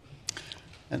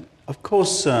 And of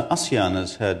course, ASEAN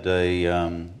has had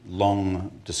a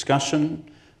long discussion,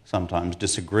 sometimes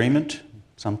disagreement,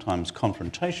 sometimes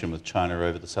confrontation with China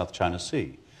over the South China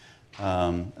Sea.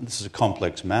 And this is a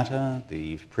complex matter.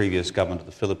 The previous government of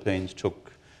the Philippines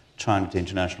took China to the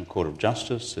International Court of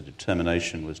Justice. A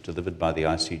determination was delivered by the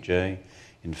ICJ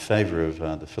in favour of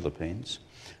the Philippines.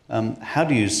 How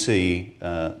do you see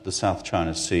the South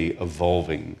China Sea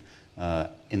evolving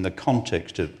in the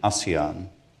context of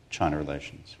ASEAN-China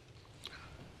relations?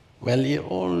 Well, it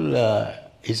all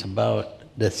is about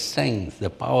the strength, the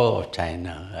power of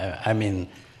China. I mean,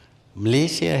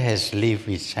 Malaysia has lived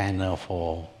with China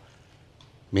for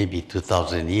maybe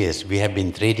 2,000 years. We have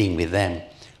been trading with them,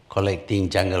 collecting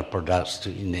jungle products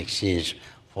in exchange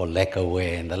for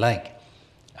lacquerware and the like.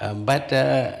 But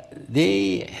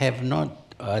they have not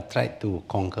tried to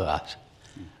conquer us.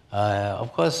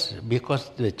 Of course, because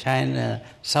the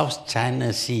South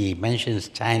China Sea mentions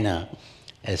China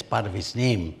as part of its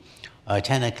name,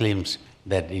 China claims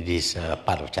that it is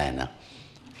part of China.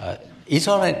 It's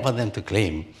all right for them to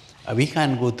claim. We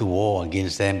can't go to war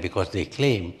against them because they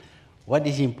claim. What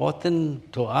is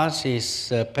important to us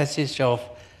is passage of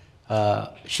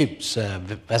ships,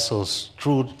 vessels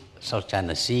through South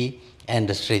China Sea and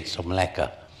the Straits of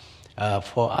Malacca.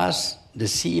 For us, the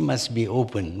sea must be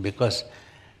open because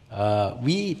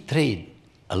we trade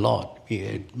a lot.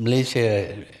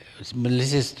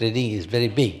 Malaysia's trading is very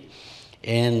big.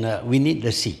 and we need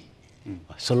the sea.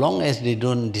 So long as they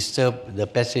don't disturb the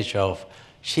passage of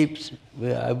ships,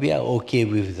 we are okay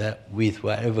with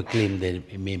whatever claim they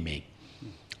may make.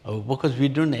 Because we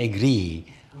don't agree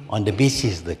on the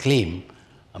basis of the claim,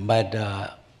 but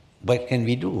what can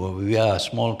we do? We are a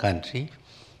small country.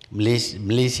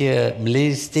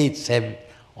 Malaysian states have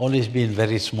always been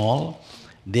very small.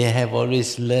 They have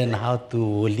always learned how to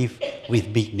live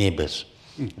with big neighbors.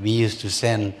 We used to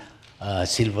send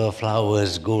silver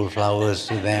flowers, gold flowers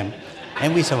to them,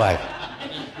 and we survived.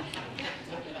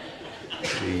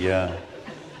 I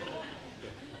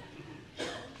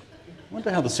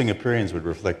wonder how the Singaporeans would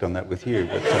reflect on that with you,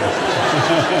 but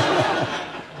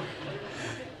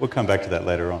we'll come back to that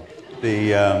later on.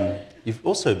 You've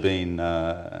also been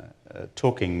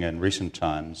talking in recent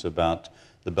times about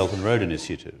the Belt and Road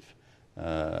Initiative,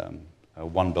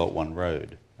 One Belt, One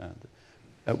Road.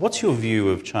 What's your view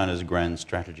of China's grand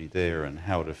strategy there and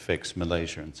how it affects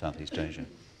Malaysia and Southeast Asia?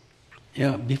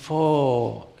 Yeah,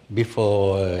 before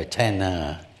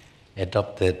China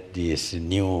adopted this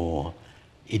new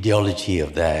ideology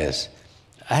of theirs,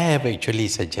 I have actually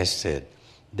suggested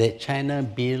that China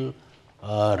build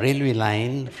a railway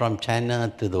line from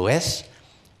China to the west,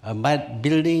 but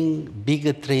building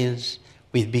bigger trains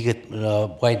with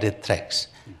wider tracks.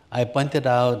 I pointed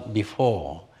out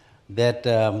before that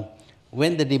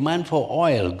when the demand for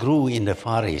oil grew in the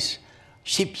Far East,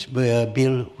 ships were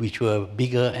built which were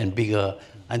bigger and bigger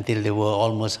until they were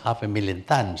almost 500,000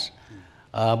 tons.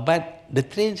 But the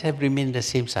trains have remained the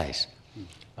same size.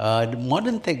 The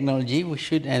modern technology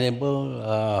should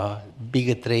enable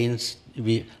bigger trains,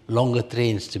 longer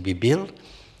trains to be built,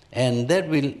 and that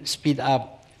will speed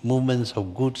up movements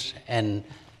of goods and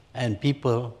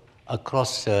people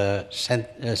across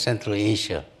Central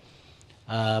Asia.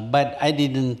 But I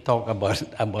didn't talk about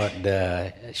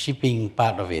the shipping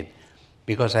part of it,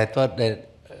 because I thought that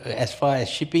as far as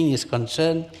shipping is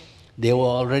concerned, they were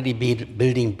already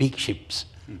building big ships,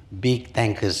 big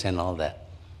tankers and all that.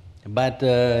 But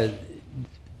the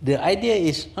idea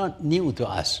is not new to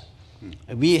us.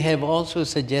 We have also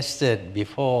suggested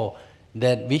before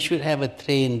that we should have a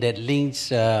train that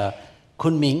links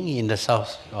Kunming in the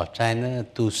south of China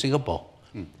to Singapore.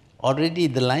 Already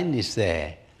the line is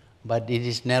there, but it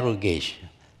is narrow gauge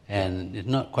and it's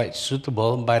not quite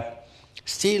suitable, but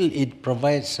still it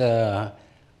provides a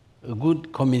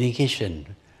good communication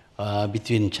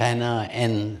between China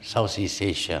and Southeast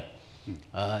Asia.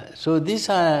 So these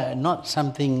are not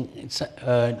something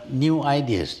new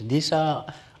ideas. These are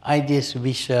ideas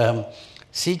which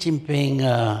Xi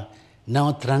Jinping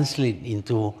now translate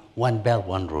into One Belt,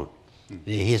 One Road.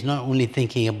 He's not only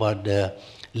thinking about the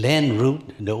land route,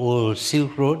 the old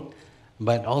Silk Road,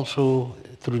 but also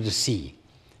through the sea.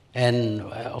 And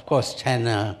of course,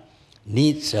 China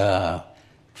needs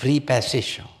free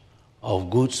passage of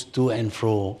goods to and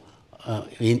fro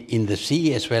in the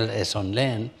sea as well as on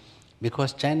land,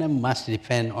 because China must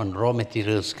depend on raw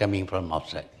materials coming from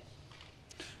outside.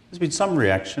 There's been some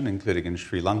reaction, including in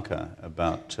Sri Lanka,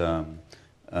 about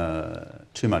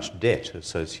too much debt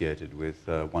associated with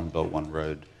One Belt, One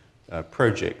Road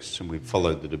projects, and we've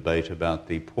followed the debate about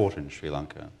the port in Sri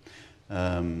Lanka.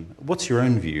 What's your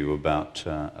own view about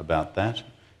that?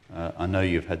 I know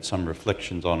you've had some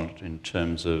reflections on it in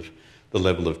terms of the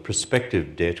level of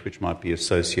prospective debt which might be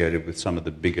associated with some of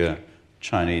the bigger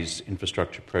Chinese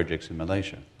infrastructure projects in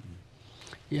Malaysia.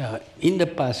 Yeah, in the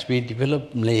past we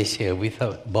developed Malaysia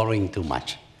without borrowing too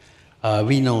much.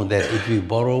 We know that if we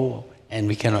borrow and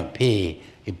we cannot pay,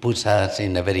 it puts us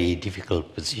in a very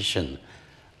difficult position.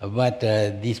 But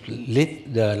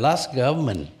the last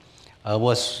government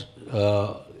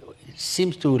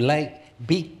seems to like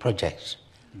big projects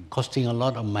costing a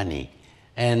lot of money.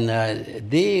 And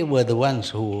they were the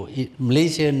ones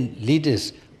Malaysian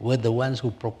leaders were the ones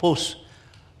who proposed.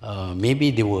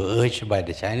 Maybe they were urged by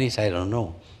the Chinese, I don't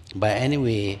know. But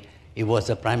anyway, it was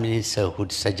the Prime Minister who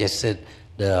suggested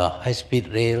the high-speed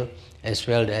rail as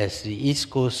well as the East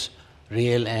Coast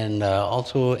Rail and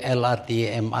also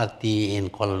LRT, MRT in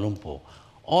Kuala Lumpur,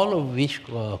 all of which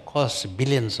cost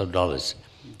billions of dollars,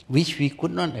 which we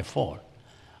could not afford.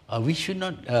 We should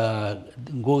not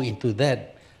go into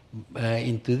that,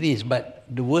 into this, but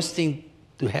the worst thing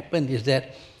to happen is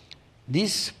that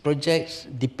these projects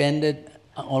depended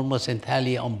almost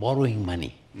entirely on borrowing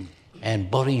money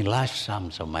and borrowing large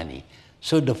sums of money.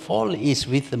 So the fall is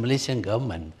with the Malaysian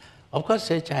government. Of course,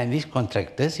 the Chinese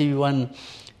contractors, if you want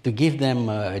to give them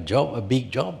a job, a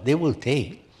big job, they will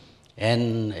take.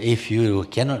 And if you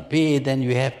cannot pay, then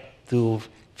you have to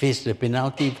face the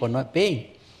penalty for not paying.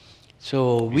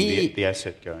 So the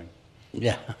asset going.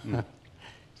 Yeah.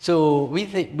 So we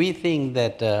think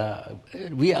that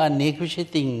we are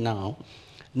negotiating now,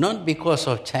 not because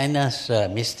of China's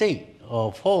mistake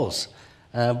or faults,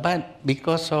 but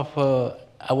because of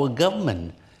our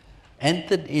government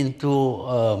entered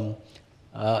into,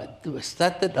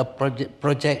 started a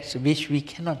projects which we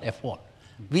cannot afford.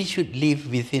 We should live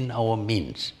within our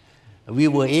means. We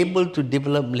were able to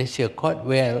develop Malaysia quite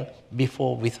well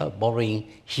before without borrowing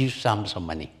huge sums of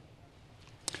money.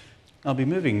 I'll be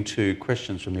moving to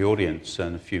questions from the audience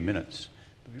in a few minutes.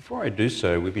 But before I do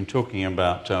so, we've been talking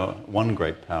about one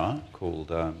great power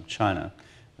called China.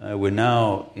 We're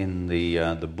now in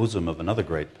the bosom of another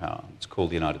great power. It's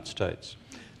called the United States.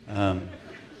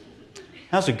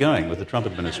 How's it going with the Trump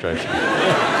administration?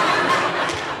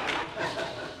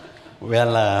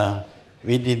 Well,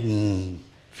 we didn't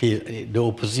feel, the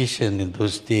opposition in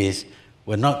those days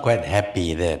were not quite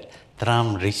happy that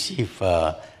Trump received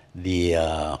the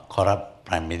corrupt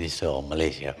Prime Minister of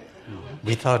Malaysia.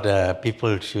 We thought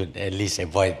people should at least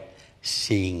avoid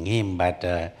seeing him, but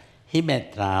he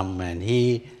met Trump and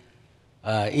he,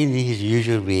 in his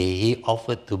usual way, he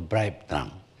offered to bribe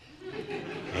Trump.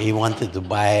 He wanted to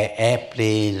buy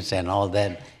airplanes and all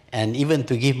that, and even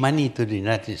to give money to the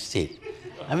United States.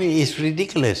 I mean, it's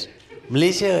ridiculous.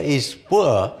 Malaysia is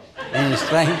poor and is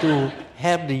trying to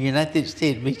help the United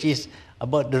States, which is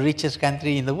about the richest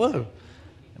country in the world.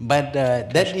 But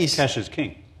that is... Cash is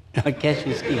king. Cash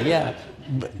is king, yeah.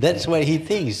 That's what he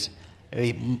thinks.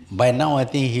 By now, I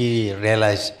think he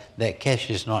realized that cash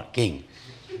is not king.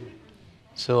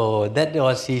 So that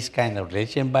was his kind of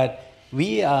relation. But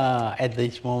we are, at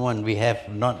this moment, we have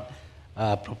not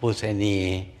proposed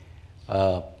any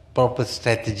proper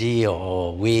strategy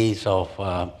or ways of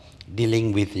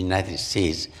dealing with the United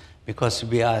States, because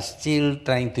we are still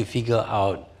trying to figure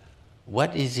out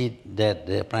what is it that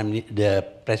the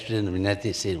President of the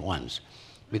United States wants.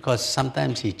 Because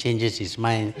sometimes he changes his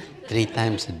mind 3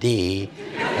 times a day,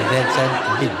 and that's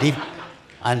a bit deep,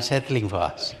 unsettling for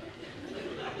us.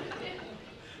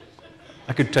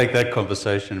 I could take that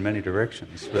conversation in many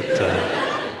directions, but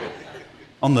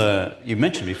you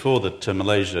mentioned before that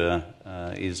Malaysia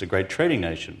is a great trading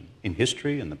nation in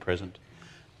history and the present.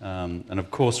 And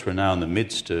of course, we're now in the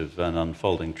midst of an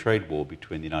unfolding trade war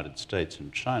between the United States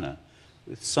and China,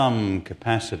 with some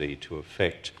capacity to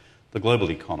affect the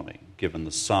global economy, given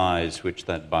the size which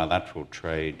that bilateral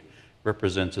trade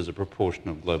represents as a proportion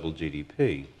of global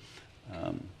GDP.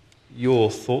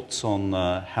 Your thoughts on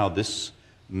how this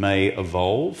may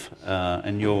evolve,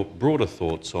 and your broader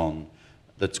thoughts on,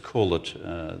 let's call it,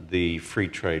 the free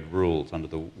trade rules under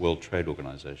the World Trade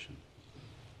Organization?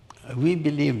 We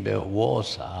believe the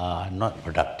wars are not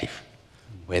productive,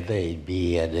 whether it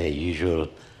be the usual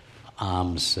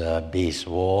arms-based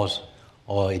wars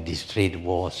or these trade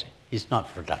wars. It's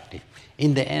not productive.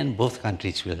 In the end, both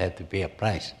countries will have to pay a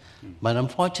price. But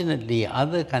unfortunately,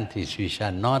 other countries which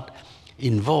are not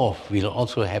involved will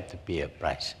also have to pay a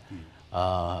price.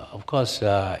 Of course,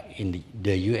 in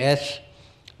the US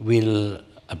will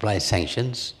apply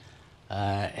sanctions.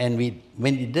 And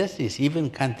when it does this,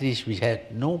 even countries which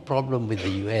had no problem with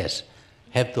the US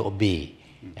have to obey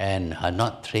and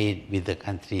not trade with the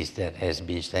countries that has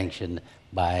been sanctioned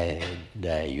by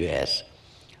the US.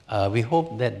 We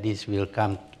hope that this will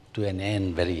come to an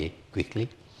end very quickly,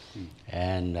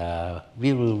 and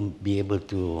we will be able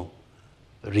to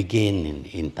regain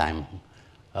in time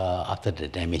after the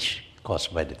damage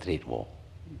caused by the trade war.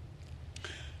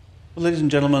 Well, ladies and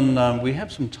gentlemen, we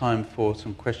have some time for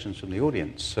some questions from the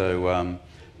audience. So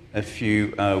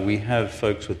we have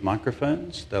folks with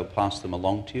microphones, they'll pass them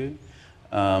along to you.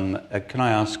 Can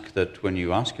I ask that when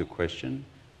you ask your question,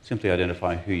 simply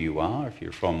identify who you are, if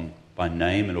you're from by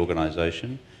name and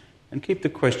organisation, and keep the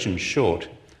question short.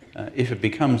 If it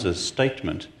becomes a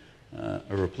statement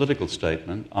or a political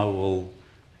statement, I will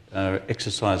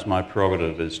exercise my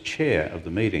prerogative as chair of the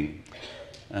meeting,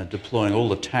 deploying all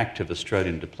the tact of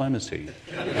Australian diplomacy,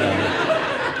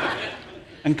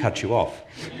 and cut you off.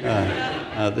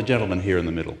 The gentleman here in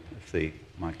the middle, if the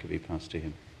mic could be passed to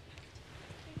him.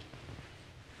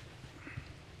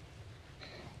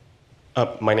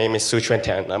 My name is Su Chuan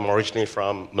Tan. I'm originally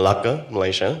from Malacca,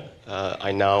 Malaysia.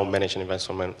 I now manage an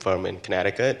investment firm in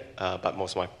Connecticut, but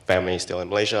most of my family is still in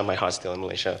Malaysia. My heart's still in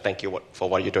Malaysia. Thank you for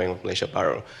what you're doing with Malaysia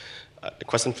Baro. The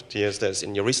question to you is this.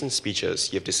 In your recent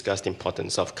speeches, you've discussed the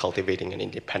importance of cultivating an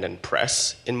independent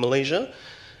press in Malaysia,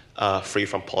 free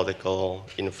from political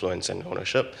influence and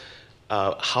ownership.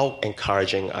 How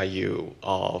encouraging are you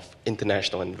of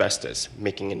international investors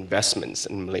making investments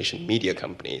in Malaysian media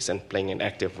companies and playing an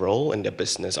active role in their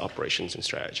business operations and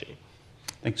strategy?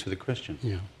 Thanks for the question.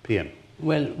 Yeah. PM.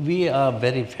 Well, we are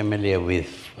very familiar with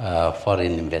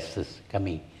foreign investors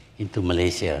coming into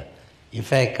Malaysia. In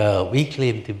fact, we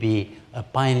claim to be a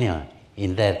pioneer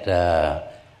in that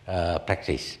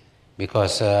practice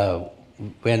because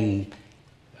when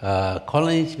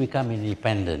colonies become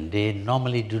independent, they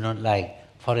normally do not like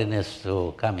foreigners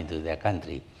to come into their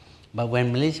country. But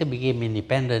when Malaysia became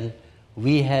independent,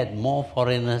 we had more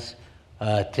foreigners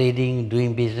trading,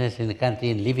 doing business in the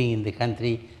country and living in the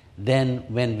country than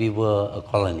when we were a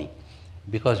colony.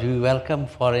 Because we welcome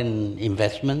foreign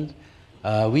investment,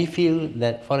 we feel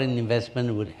that foreign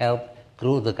investment would help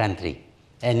grow the country.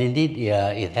 And indeed,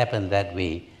 it happened that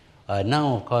way.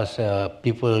 Now, of course,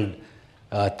 people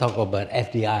talk about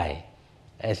FDI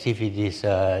as if it is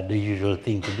the usual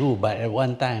thing to do. But at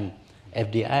one time,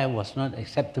 FDI was not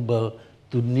acceptable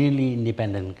to newly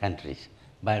independent countries.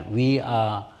 But we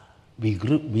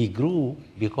grew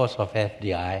because of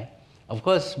FDI. Of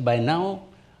course, by now,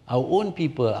 our own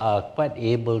people are quite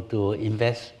able to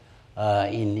invest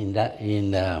in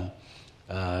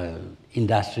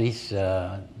industries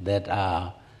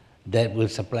that will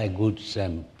supply goods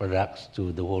and products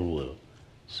to the whole world.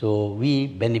 So we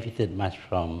benefited much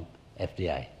from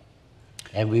FDI,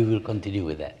 and we will continue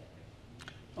with that.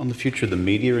 On the future of the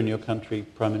media in your country,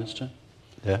 Prime Minister?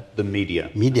 The media.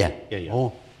 Media? Yeah.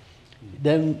 Oh,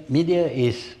 the media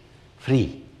is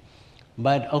free.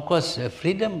 But of course,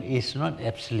 freedom is not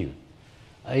absolute.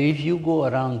 If you go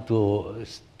around to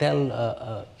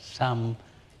tell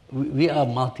we are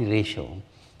multiracial,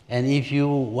 and if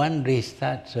one race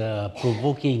starts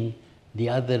provoking the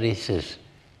other races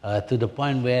to the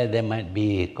point where there might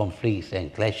be conflicts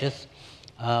and clashes,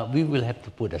 we will have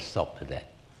to put a stop to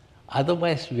that.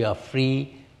 Otherwise, we are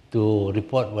free to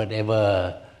report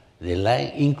whatever they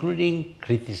like, including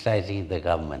criticizing the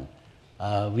government.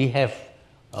 We have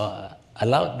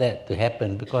allowed that to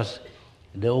happen because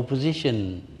the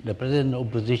opposition, the present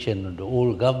opposition of the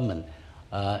old government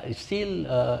is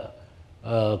still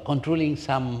controlling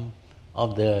some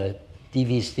of the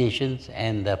TV stations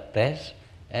and the press,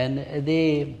 and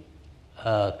they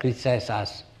criticize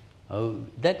us.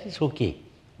 That is okay.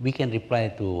 We can reply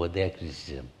to their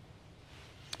criticism.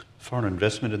 Foreign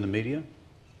investment in the media?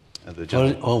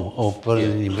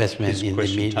 Foreign investment his in the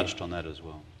question media. touched on that as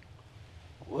well.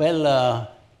 Well,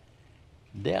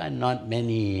 there are not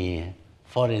many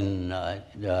foreign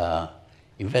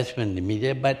investment in the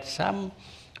media, but some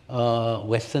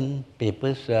Western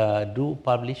papers do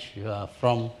publish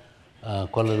from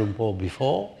Kuala Lumpur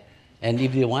before, and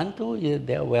if they want to,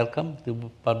 they are welcome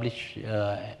to publish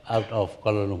out of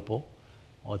Kuala Lumpur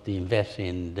or to invest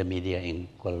in the media in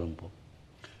Kuala Lumpur.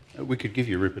 We could give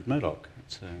you Rupert Murdoch.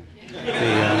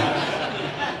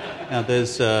 Now,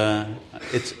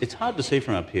 it's hard to see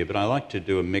from up here, but I like to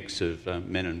do a mix of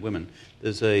men and women.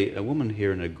 There's a woman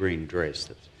here in a green dress.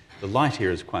 The light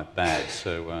here is quite bad,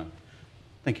 so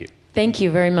thank you. Thank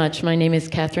you very much. My name is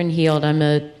Catherine Heald. I'm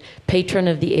a patron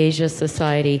of the Asia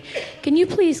Society. Can you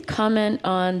please comment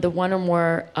on the one or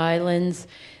more islands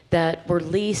that were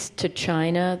leased to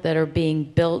China that are being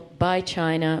built by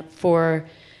China for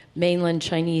mainland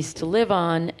Chinese to live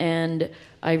on, and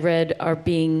I read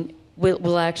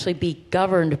will actually be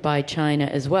governed by China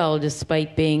as well,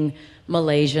 despite being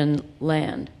Malaysian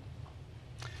land?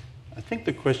 I think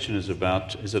the question is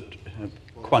about, is it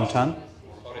Kuantan?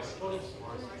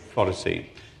 Foresti.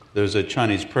 There's a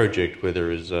Chinese project where there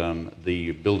is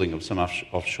the building of some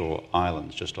offshore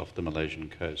islands just off the Malaysian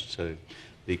coast. So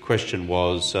the question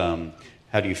was,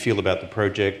 how do you feel about the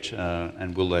project,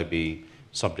 and will they be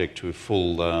subject to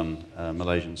full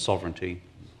Malaysian sovereignty?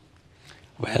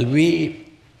 Well, we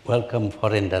welcome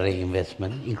foreign direct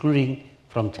investment, including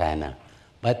from China.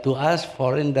 But to us,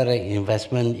 foreign direct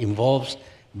investment involves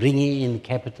bringing in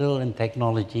capital and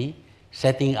technology,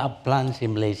 setting up plants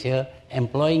in Malaysia,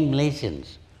 employing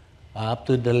Malaysians up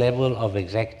to the level of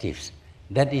executives.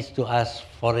 That is to us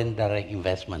foreign direct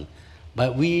investment.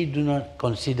 But we do not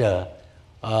consider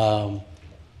buying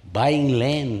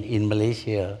land in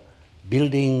Malaysia,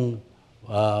 building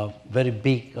very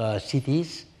big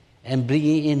cities, and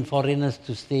bringing in foreigners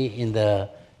to stay in the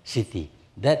city.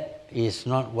 That is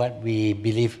not what we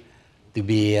believe to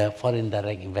be foreign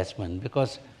direct investment,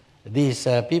 because these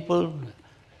people,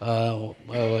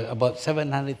 about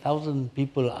 700,000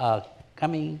 people are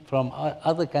coming from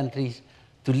other countries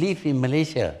to live in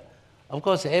Malaysia. Of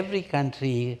course, every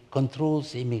country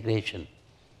controls immigration.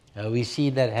 We see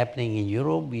that happening in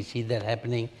Europe, we see that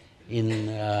happening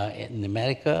in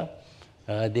America.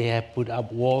 They have put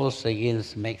up walls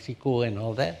against Mexico and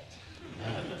all that.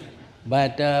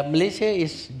 But Malaysia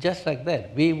is just like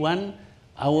that. We want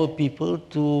our people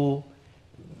to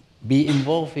be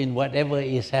involved in whatever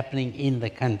is happening in the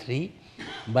country,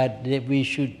 but that we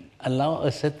should allow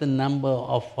a certain number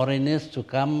of foreigners to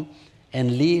come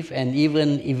and live and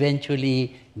even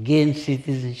eventually gain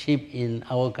citizenship in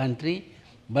our country.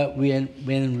 But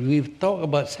when we talk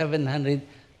about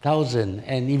 700,000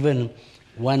 and even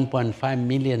 1.5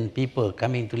 million people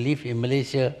coming to live in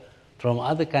Malaysia from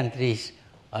other countries,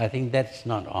 I think that's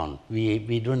not on.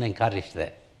 We don't encourage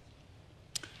that.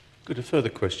 Good. A further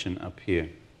question up here.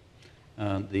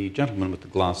 The gentleman with the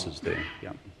glasses there.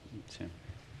 Yeah. It's him.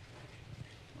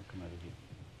 I'll come over here.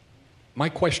 My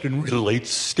question relates,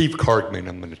 Steve Cardman,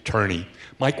 I'm an attorney.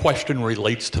 My question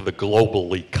relates to the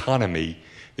global economy.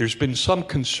 There's been some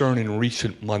concern in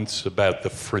recent months about the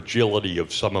fragility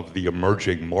of some of the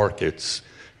emerging markets,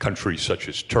 countries such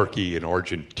as Turkey and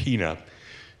Argentina.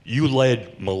 You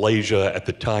led Malaysia at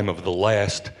the time of the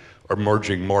last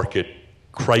emerging market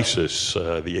crisis,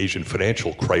 the Asian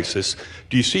financial crisis.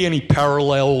 Do you see any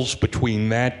parallels between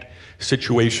that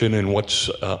situation and what's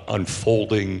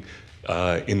unfolding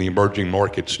in the emerging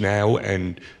markets now?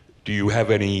 And do you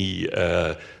have any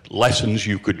lessons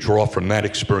you could draw from that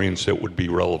experience that would be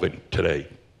relevant today?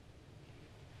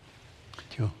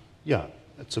 Sure. Yeah,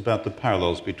 it's about the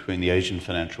parallels between the Asian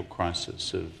financial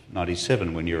crisis of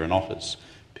 '97 when you're in office,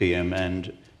 PM,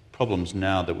 and problems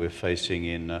now that we're facing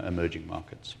in emerging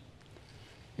markets.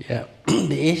 Yeah,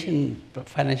 the Asian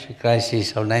financial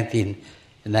crisis of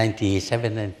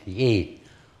 1997-98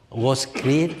 was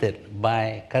created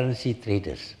by currency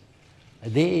traders.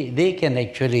 They can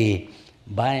actually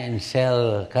buy and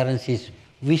sell currencies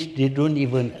which they don't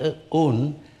even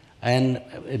own and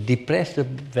depress the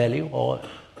value or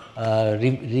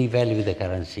revalue the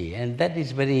currency. And that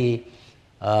is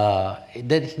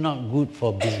that is not good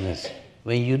for business.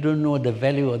 When you don't know the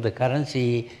value of the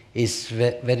currency, it's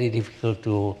very difficult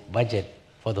to budget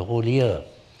for the whole year.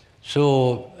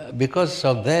 So because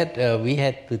of that, we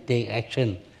had to take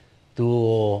action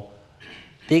to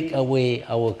take away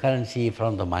our currency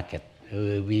from the market.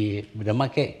 The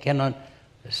market cannot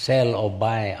sell or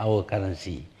buy our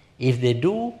currency. If they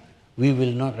do, we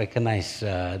will not recognize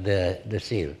the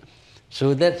sale.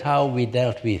 So that's how we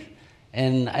dealt with.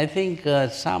 And I think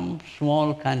some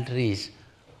small countries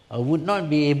would not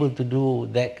be able to do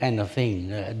that kind of thing.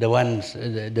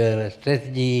 The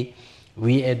strategy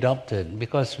we adopted,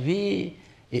 because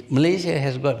Malaysia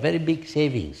has got very big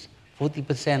savings,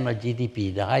 40% of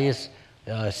GDP, the highest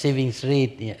savings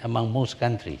rate among most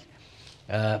countries.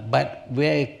 But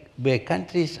where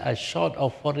countries are short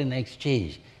of foreign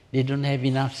exchange, they don't have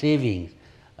enough savings.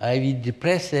 We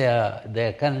depress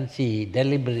their currency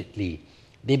deliberately,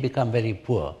 they become very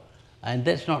poor. And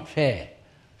that's not fair.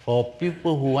 For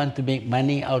people who want to make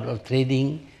money out of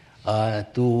trading,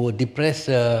 to depress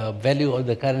the value of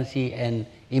the currency and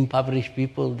impoverish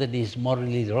people, that is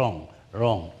morally wrong.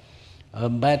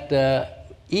 But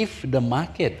if the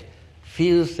market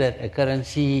feels that a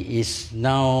currency is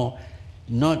now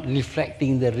not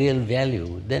reflecting the real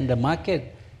value, then the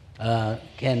market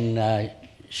can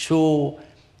show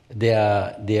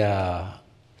their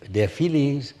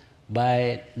feelings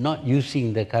by not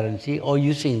using the currency or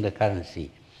using the currency.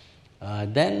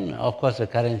 Then, of course, the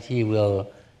currency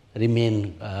will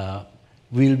remain,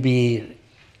 will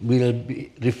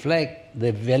reflect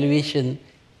the valuation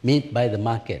made by the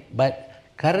market. But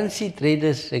currency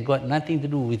traders have got nothing to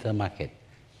do with the market.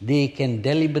 They can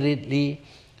deliberately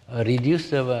reduce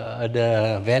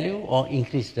the value or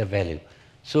increase the value.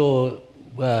 So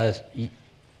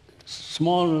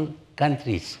small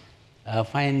countries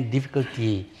find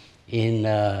difficulty in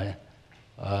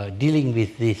dealing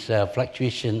with this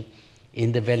fluctuation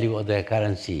in the value of their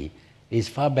currency. It's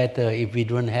far better if we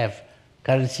don't have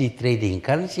currency trading.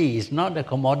 Currency is not a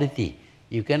commodity.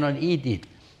 You cannot eat it.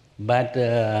 But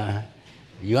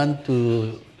you want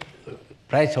to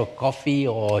price of coffee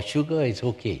or sugar, it's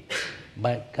okay.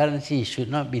 But currency should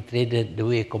not be traded the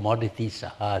way commodities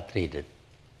are traded.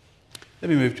 Let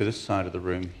me move to this side of the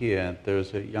room here.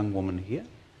 There's a young woman here.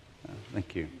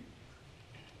 Thank you.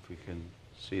 If we can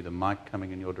see the mic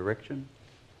coming in your direction.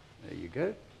 There you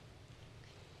go.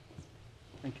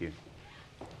 Thank you.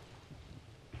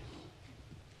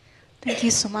 Thank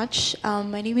you so much.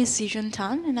 My name is Zijun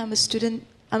Tan, and I'm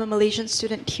a Malaysian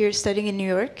student here studying in New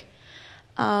York.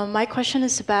 My question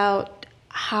is about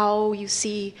how you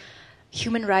see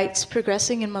human rights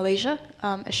progressing in Malaysia,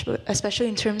 especially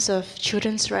in terms of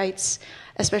children's rights,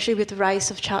 especially with the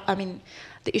rise of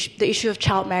the issue of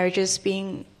child marriages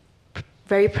being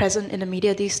very present in the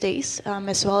media these days,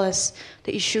 as well as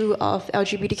the issue of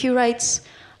LGBTQ rights,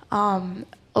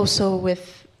 also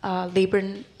with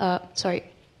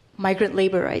migrant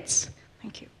labor rights.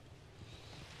 Thank you.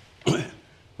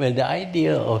 Well, the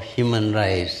idea of human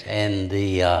rights and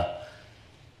the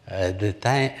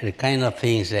kind of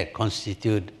things that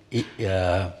constitute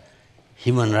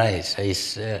human rights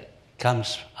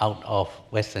comes out of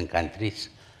Western countries,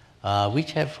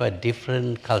 which have a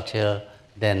different culture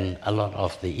than a lot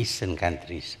of the Eastern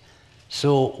countries.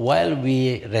 So while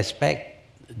we respect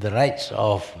the rights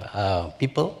of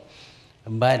people,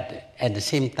 but at the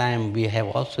same time we have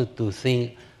also to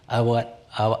think our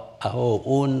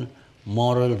own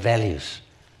moral values.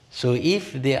 So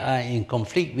if they are in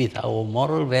conflict with our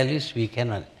moral values, we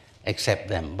cannot accept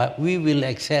them. But we will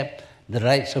accept the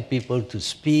rights of people to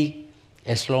speak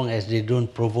as long as they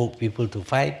don't provoke people to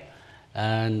fight,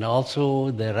 and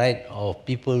also the right of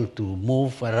people to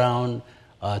move around,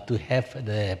 to have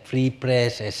the free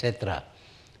press, etc.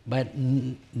 But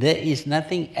there is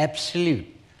nothing absolute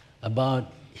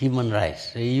about human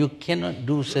rights. You cannot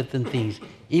do certain things,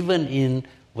 even in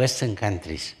Western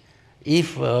countries. If,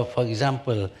 for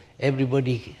example,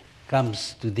 everybody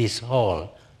comes to this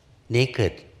hall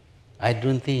naked, I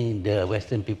don't think the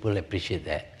Western people appreciate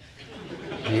that.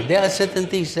 There are certain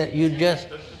things that you just,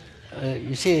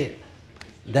 you say,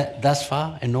 that thus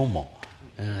far and no more.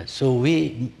 So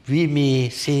we may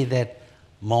say that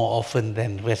more often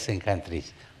than Western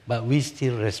countries, but we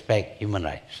still respect human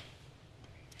rights.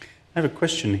 I have a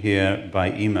question here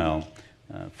by email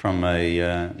from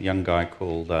a young guy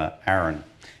called Aaron.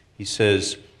 He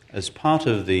says, as part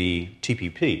of the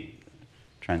TPP,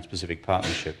 Trans-Pacific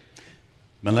Partnership,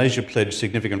 Malaysia pledged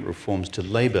significant reforms to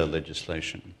labour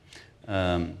legislation.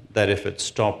 That effort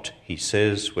stopped, he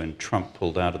says, when Trump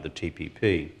pulled out of the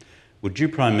TPP. Would you,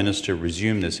 Prime Minister,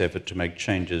 resume this effort to make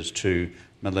changes to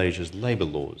Malaysia's labour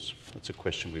laws? That's a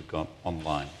question we've got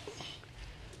online.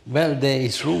 Well, there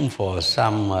is room for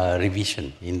some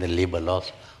revision in the labour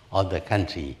laws of the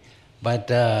country.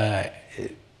 But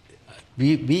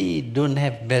we don't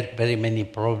have very many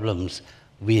problems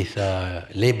with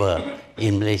labour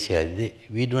in Malaysia.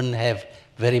 We don't have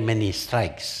very many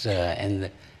strikes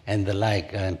and the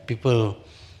like. People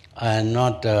are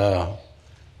not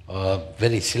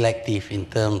very selective in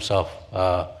terms of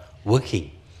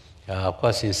working. Of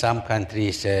course, in some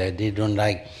countries, they don't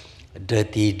like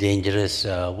dirty, dangerous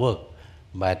work.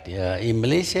 But in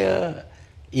Malaysia,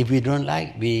 if we don't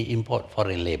like, we import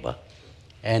foreign labour.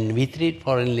 And we treat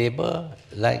foreign labour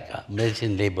like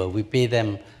Malaysian labour. We pay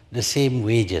them the same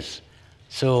wages.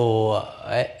 So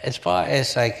as far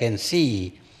as I can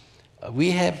see,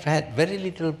 we have had very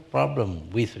little problem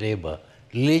with labour.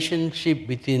 Relationship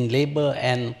between labour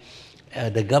and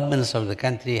the governments of the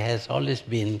country has always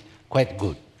been quite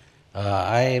good.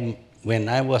 When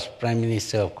I was Prime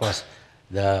Minister, of course,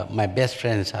 my best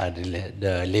friends are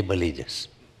the labour leaders.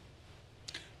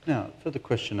 Now, further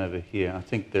question over here. I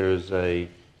think there is a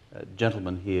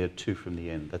gentleman here, two from the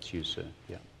end. That's you, sir.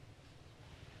 Yeah.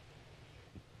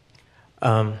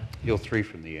 You're three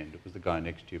from the end. It was the guy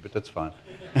next to you, but that's fine.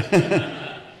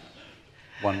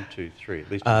 1, 2, 3.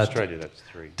 At least in Australia, that's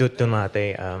 3. Tun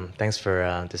Mahathir, thanks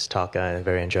for this talk.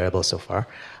 Very enjoyable so far.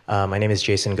 My name is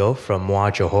Jason Goh from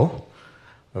Muar Johor,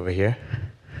 over here.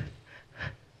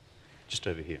 Just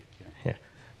over here.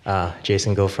 Yeah.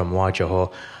 Jason Goh from Muar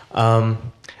Johor.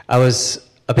 I was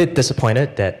a bit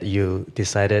disappointed that you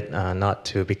decided not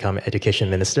to become education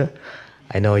minister.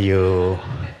 I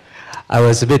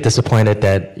was a bit disappointed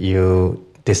that you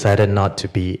decided not to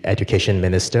be education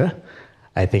minister.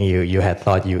 I think you had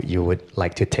thought you would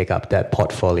like to take up that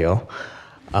portfolio.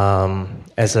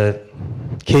 As a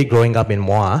kid growing up in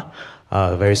Muar,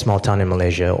 a very small town in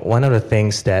Malaysia, one of the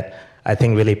things that I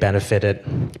think really benefited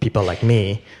people like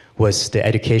me was the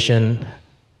education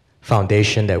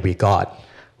foundation that we got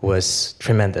was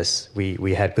tremendous.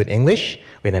 We had good English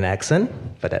with an accent,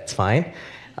 but that's fine.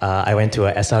 I went to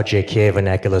a SRJK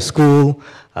vernacular school,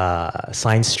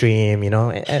 science stream,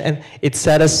 and it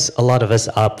set a lot of us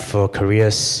up for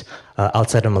careers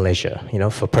outside of Malaysia,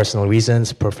 for personal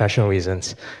reasons, professional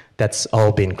reasons. That's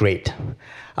all been great.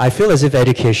 I feel as if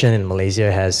education in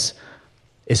Malaysia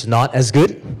is not as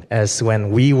good as when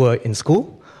we were in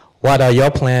school. What are your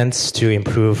plans to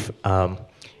improve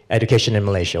education in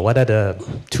Malaysia? What are the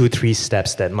 2-3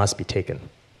 steps that must be taken?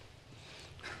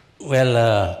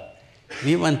 Well,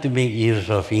 we want to make use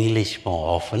of English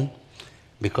more often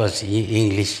because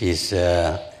English is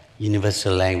a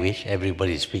universal language.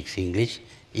 Everybody speaks English,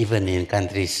 even in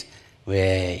countries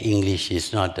where English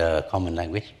is not a common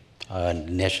language,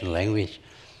 national language.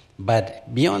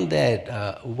 But beyond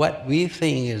that, what we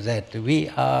think is that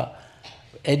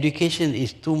education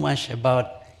is too much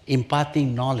about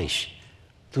imparting knowledge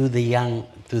to the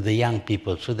young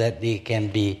people so that they can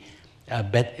be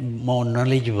more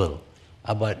knowledgeable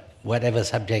about whatever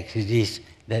subject it is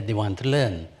that they want to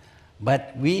learn.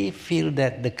 But we feel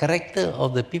that the character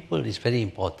of the people is very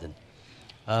important.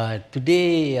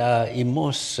 Today, in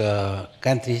most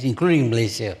countries, including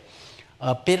Malaysia,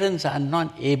 parents are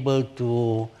not able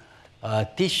to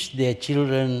teach their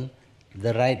children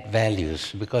the right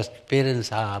values because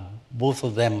parents are, both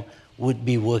of them would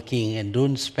be working and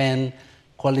don't spend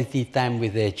quality time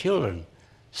with their children.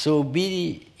 So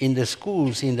be in the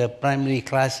schools, in the primary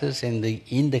classes, and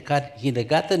in the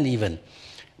kindergarten even,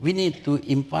 we need to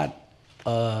impart,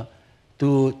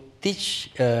 to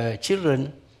teach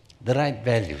children the right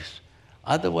values.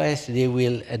 Otherwise, they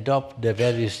will adopt the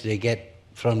values they get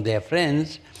from their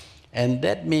friends, and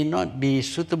that may not be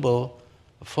suitable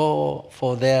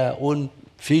for their own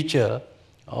future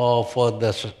or for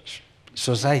the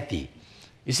society.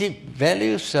 You see,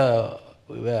 values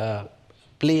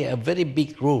play a very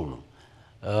big role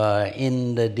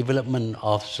in the development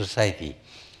of society.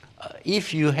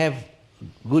 If you have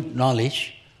good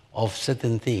knowledge of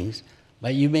certain things,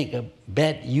 but you make a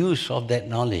bad use of that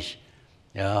knowledge.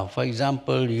 For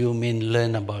example, you may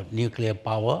learn about nuclear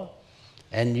power,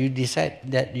 and you decide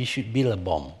that you should build a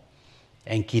bomb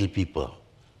and kill people.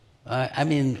 I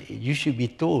mean, you should be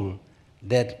told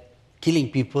that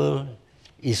killing people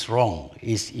is wrong,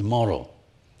 is immoral,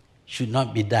 should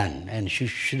not be done, and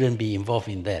shouldn't be involved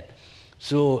in that.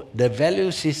 So the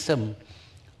value system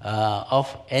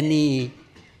of any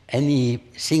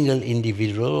single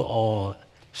individual or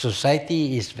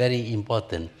society is very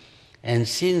important. And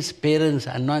since parents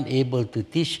are not able to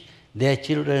teach their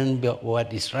children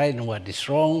what is right and what is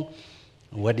wrong,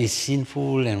 what is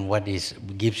sinful and what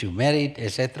gives you merit,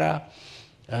 etc.,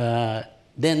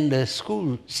 then the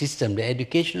school system, the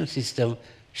educational system,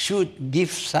 should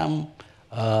give some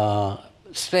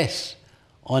stress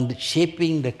on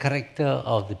shaping the character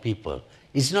of the people.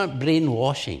 It's not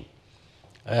brainwashing.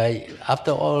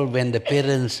 After all, when the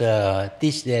parents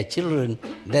teach their children,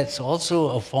 that's also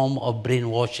a form of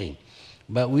brainwashing.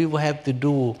 But we will have to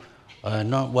do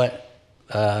not what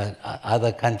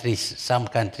other countries, some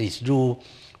countries do,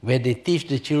 where they teach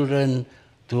the children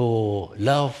to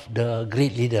love the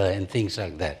great leader and things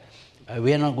like that.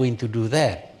 We are not going to do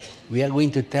that. We are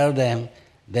going to tell them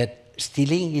that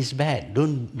stealing is bad.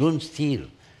 Don't steal.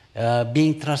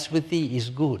 Being trustworthy is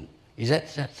good. Is that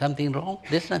something wrong?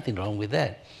 There's nothing wrong with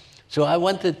that. So I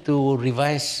wanted to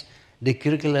revise the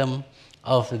curriculum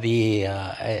of the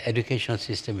educational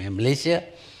system in Malaysia,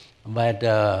 but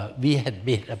we had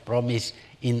made a promise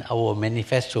in our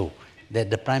manifesto that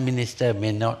the Prime Minister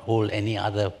may not hold any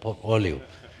other portfolio.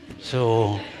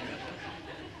 So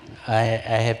I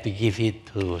have to give it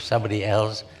to somebody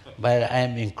else, but I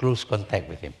am in close contact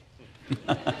with him.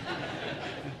 I'm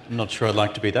not sure I'd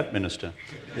like to be that minister.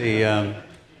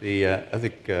 I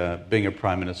think being a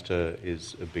Prime Minister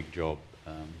is a big job.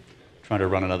 Trying to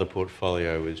run another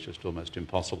portfolio is just almost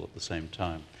impossible at the same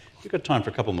time. We've got time for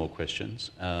a couple more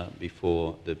questions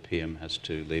before the PM has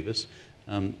to leave us.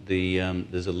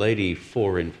 There's a lady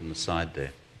 4 in from the side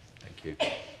there. Thank you.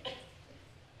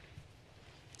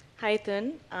 Hi,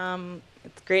 Thun.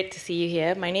 It's great to see you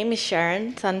here. My name is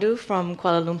Sharon Sandhu from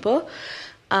Kuala Lumpur.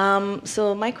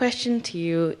 So my question to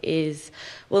you is,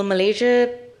 will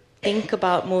Malaysia think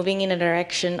about moving in a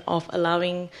direction of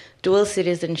allowing dual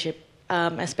citizenship,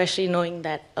 especially knowing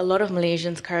that a lot of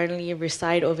Malaysians currently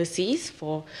reside overseas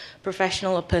for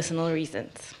professional or personal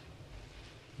reasons?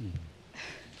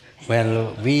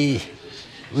 Well, we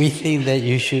think that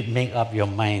you should make up your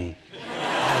mind.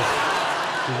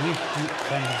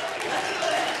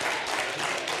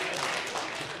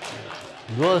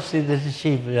 Dual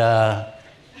citizenship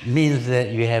means that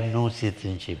you have no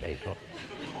citizenship at all.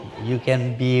 You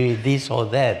can be this or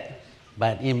that,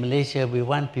 but in Malaysia we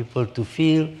want people to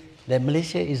feel that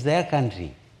Malaysia is their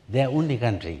country, their only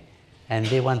country, and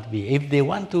they want to be. If they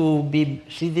want to be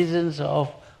citizens of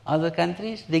other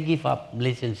countries, they give up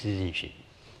Malaysian citizenship.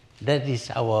 That is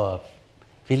our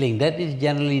feeling. That is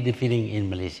generally the feeling in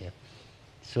Malaysia.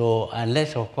 So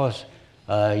unless, of course,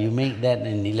 you make that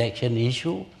an election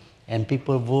issue and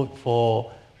people vote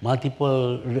for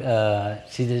multiple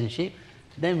citizenship,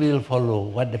 then we will follow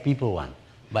what the people want.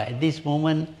 But at this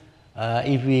moment,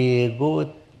 if we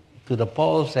go to the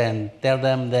polls and tell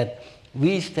them that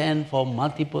we stand for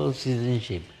multiple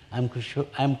citizenship,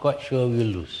 I'm quite sure we'll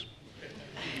lose.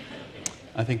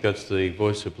 I think that's the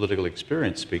voice of political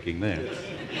experience speaking there.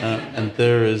 And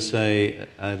there is a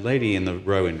lady in the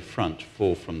row in front,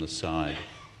 4 from the side,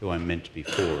 who I meant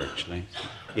before, actually.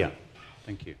 Yeah,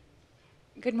 thank you.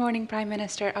 Good morning, Prime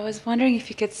Minister. I was wondering if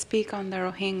you could speak on the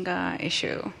Rohingya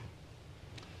issue.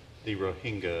 The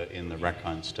Rohingya in the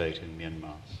Rakhine state in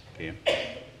Myanmar, PM.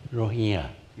 Rohingya.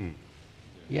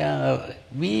 Yeah,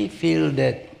 we feel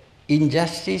that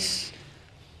injustice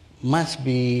must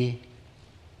be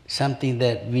something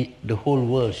that the whole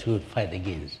world should fight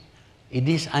against. It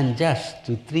is unjust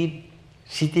to treat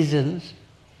citizens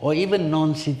or even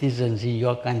non-citizens in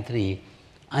your country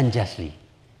unjustly.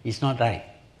 It's not right.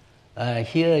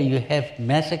 Here you have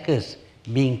massacres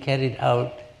being carried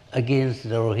out against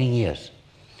the Rohingyas,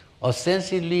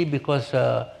 ostensibly because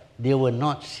they were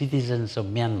not citizens of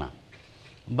Myanmar.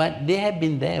 But they have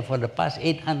been there for the past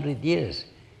 800 years.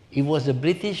 It was the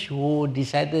British who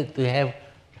decided to have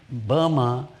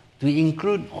Burma to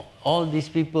include all these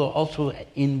people also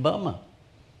in Burma.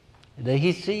 The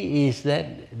history is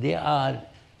that there are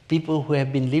people who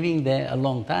have been living there a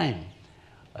long time.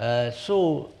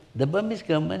 So the Burmese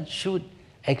government should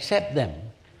accept them.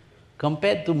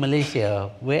 Compared to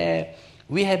Malaysia, where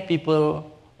we have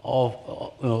people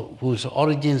whose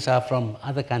origins are from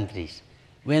other countries.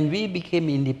 When we became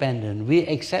independent, we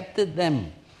accepted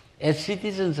them as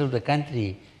citizens of the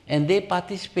country, and they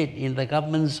participate in the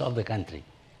governments of the country.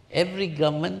 Every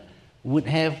government would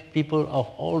have people of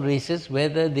all races,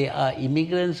 whether they are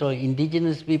immigrants or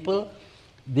indigenous people,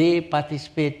 they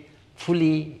participate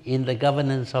fully in the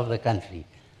governance of the country.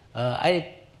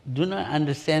 I do not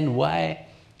understand why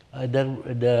the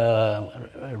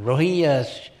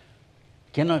Rohingyas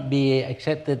cannot be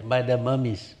accepted by the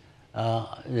Burmese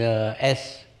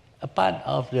as a part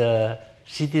of the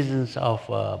citizens of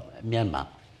Myanmar.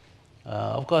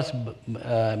 Of course,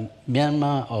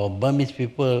 Myanmar or Burmese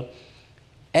people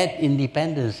at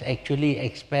independence actually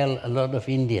expel a lot of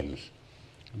Indians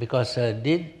because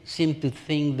they seem to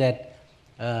think that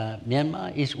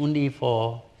Myanmar is only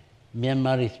for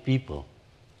Myanmarese people.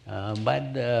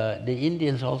 But the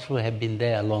Indians also have been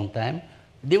there a long time.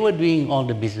 They were doing all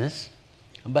the business.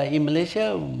 But in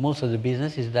Malaysia, most of the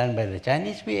business is done by the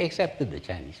Chinese. We accepted the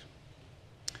Chinese.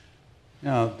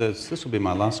 Now, this will be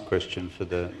my last question for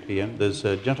the PM. There's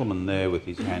a gentleman there with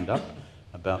his hand up,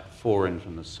 about 4 in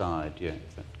from the side. Yeah,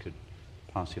 if that could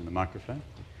pass him the microphone.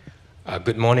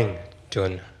 Good morning,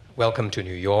 Tun. Welcome to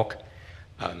New York.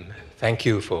 Thank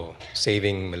you for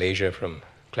saving Malaysia from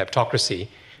kleptocracy.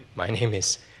 My name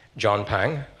is John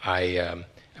Pang. I am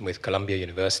with Columbia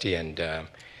University and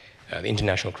the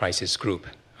International Crisis Group.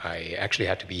 I actually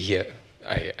had to be here.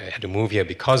 I had to move here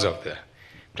because of the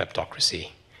kleptocracy.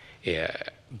 Yeah,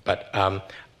 but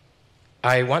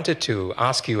I wanted to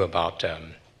ask you about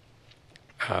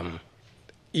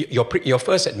your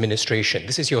first administration.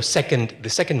 This is the second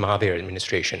Mahathir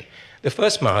administration. The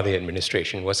first Mahathir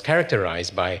administration was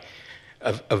characterized by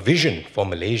a vision for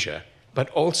Malaysia, but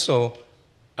also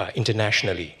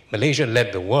internationally. Malaysia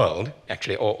led the world,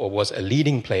 actually, or was a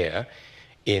leading player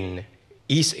in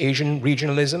East Asian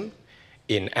regionalism,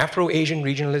 in Afro-Asian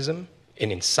regionalism,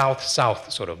 and in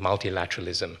South-South sort of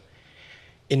multilateralism.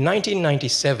 In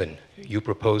 1997, you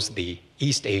proposed the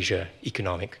East Asia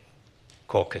Economic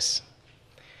Caucus.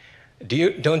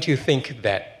 Don't you think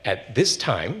that at this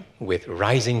time, with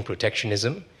rising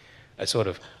protectionism, a sort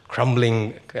of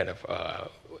crumbling kind of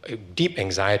deep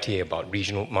anxiety about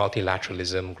regional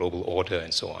multilateralism, global order,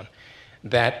 and so on,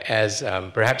 that as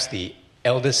perhaps the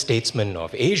elder statesman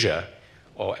of Asia,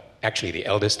 or actually the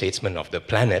elder statesman of the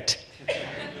planet,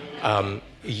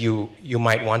 you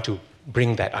might want to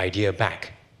bring that idea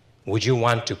back? Would you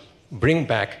want to bring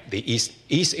back the East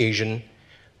Asian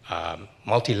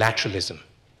multilateralism,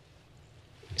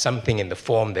 something in the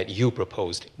form that you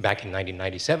proposed back in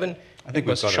 1997? I think it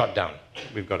was shot down.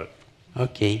 We've got it.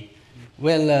 Okay.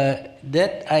 Well,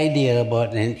 that idea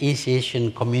about an East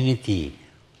Asian community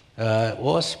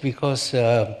was because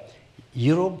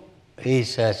Europe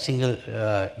is a single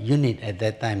unit at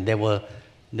that time.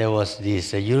 There was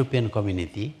this European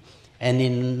community, and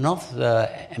in North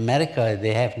America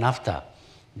they have NAFTA,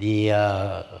 the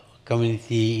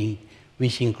community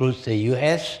which includes the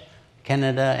US,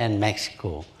 Canada, and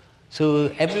Mexico.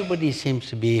 So everybody seems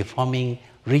to be forming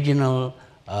regional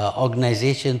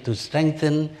organization to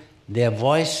strengthen their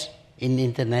voice in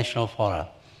international fora.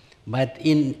 But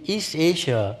in East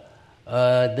Asia,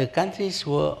 the countries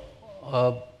were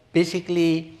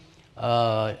basically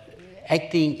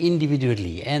acting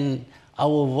individually, and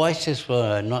our voices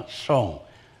were not strong.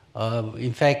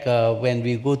 In fact, when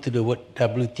we go to the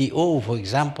WTO, for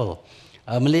example,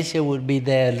 Malaysia would be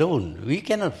there alone. We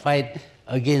cannot fight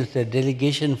against the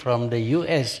delegation from the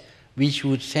US, which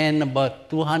would send about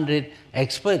 200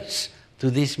 experts to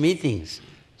these meetings.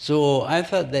 So I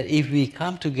thought that if we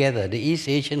come together, the East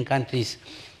Asian countries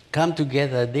come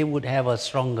together, they would have a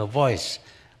stronger voice.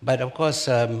 But of course,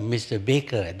 Mr.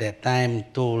 Baker at that time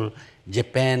told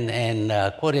Japan and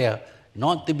Korea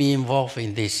not to be involved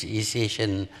in this East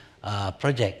Asian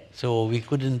project, so we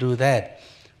couldn't do that.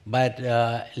 But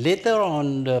later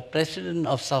on, the president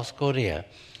of South Korea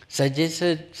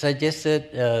suggested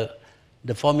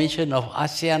the formation of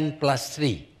ASEAN plus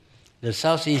 3, the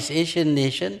Southeast Asian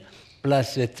nation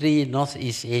plus the 3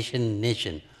 Northeast Asian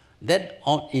nations. That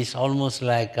is almost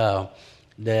like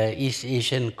the East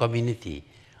Asian community.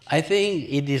 I think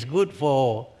it is good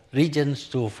for regions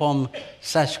to form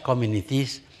such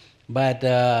communities, but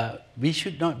we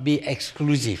should not be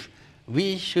exclusive.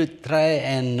 We should try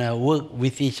and work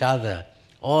with each other.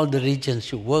 All the regions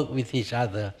should work with each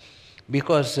other,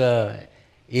 because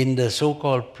in the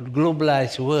so-called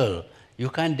globalized world, you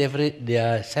can't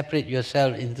separate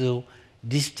yourself into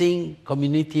distinct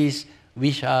communities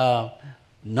which are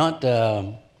not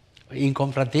in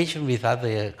confrontation with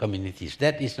other communities.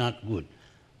 That is not good.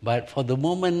 But for the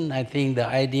moment, I think the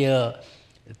idea,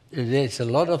 there's a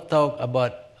lot of talk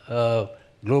about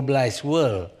globalized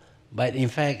world, but in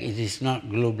fact it is not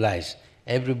globalized.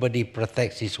 Everybody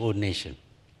protects his own nation.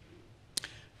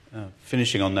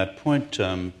 Finishing on that point,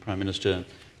 Prime Minister,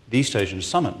 the East Asian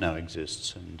Summit now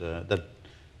exists, and that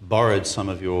borrowed some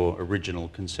of your original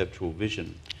conceptual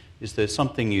vision. Is there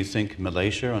something you think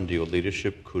Malaysia, under your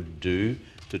leadership, could do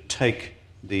to take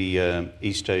the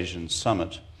East Asian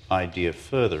Summit idea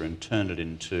further and turn it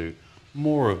into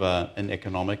more of an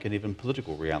economic and even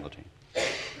political reality?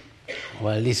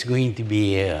 Well, it's going to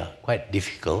be quite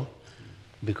difficult,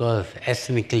 because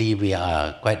ethnically we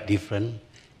are quite different,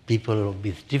 people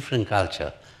with different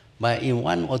culture. But in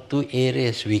 1 or 2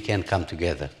 areas we can come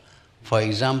together. For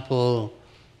example,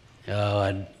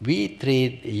 we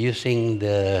trade using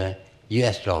the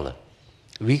US dollar.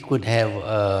 We could have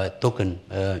a token,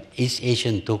 East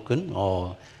Asian token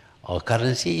or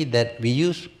currency that we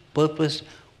use purpose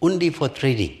only for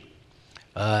trading.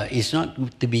 It's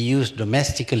not to be used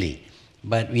domestically,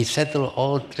 but we settle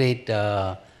all trade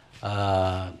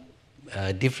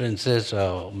differences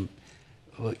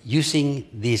using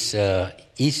this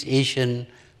East Asian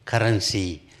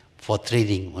currency for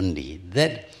trading only.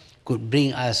 That could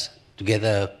bring us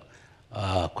together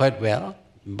quite well,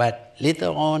 but later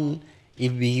on,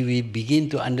 if we begin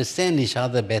to understand each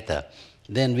other better,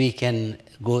 then we can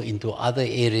go into other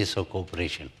areas of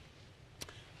cooperation.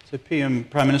 So,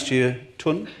 Prime Minister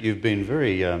Tun, you've been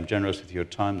very generous with your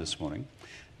time this morning.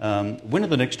 When are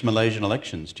the next Malaysian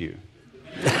elections due?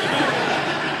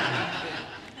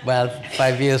 Well,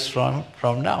 5 years from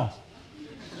now.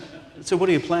 So what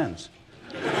are your plans?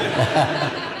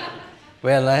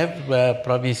 Well, I have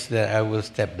promised that I will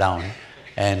step down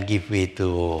and give way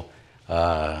to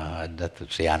Dr.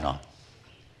 Triano.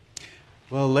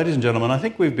 Well, ladies and gentlemen, I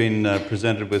think we've been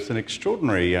presented with an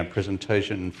extraordinary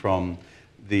presentation from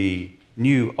the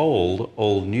new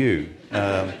old new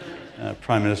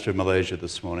Prime Minister of Malaysia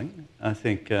this morning. I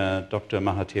think Dr.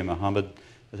 Mahathir Mohamad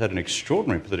has had an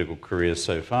extraordinary political career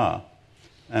so far,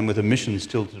 and with a mission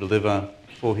still to deliver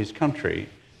for his country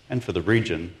and for the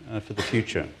region for the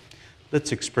future.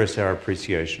 Let's express our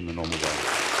appreciation in the normal way.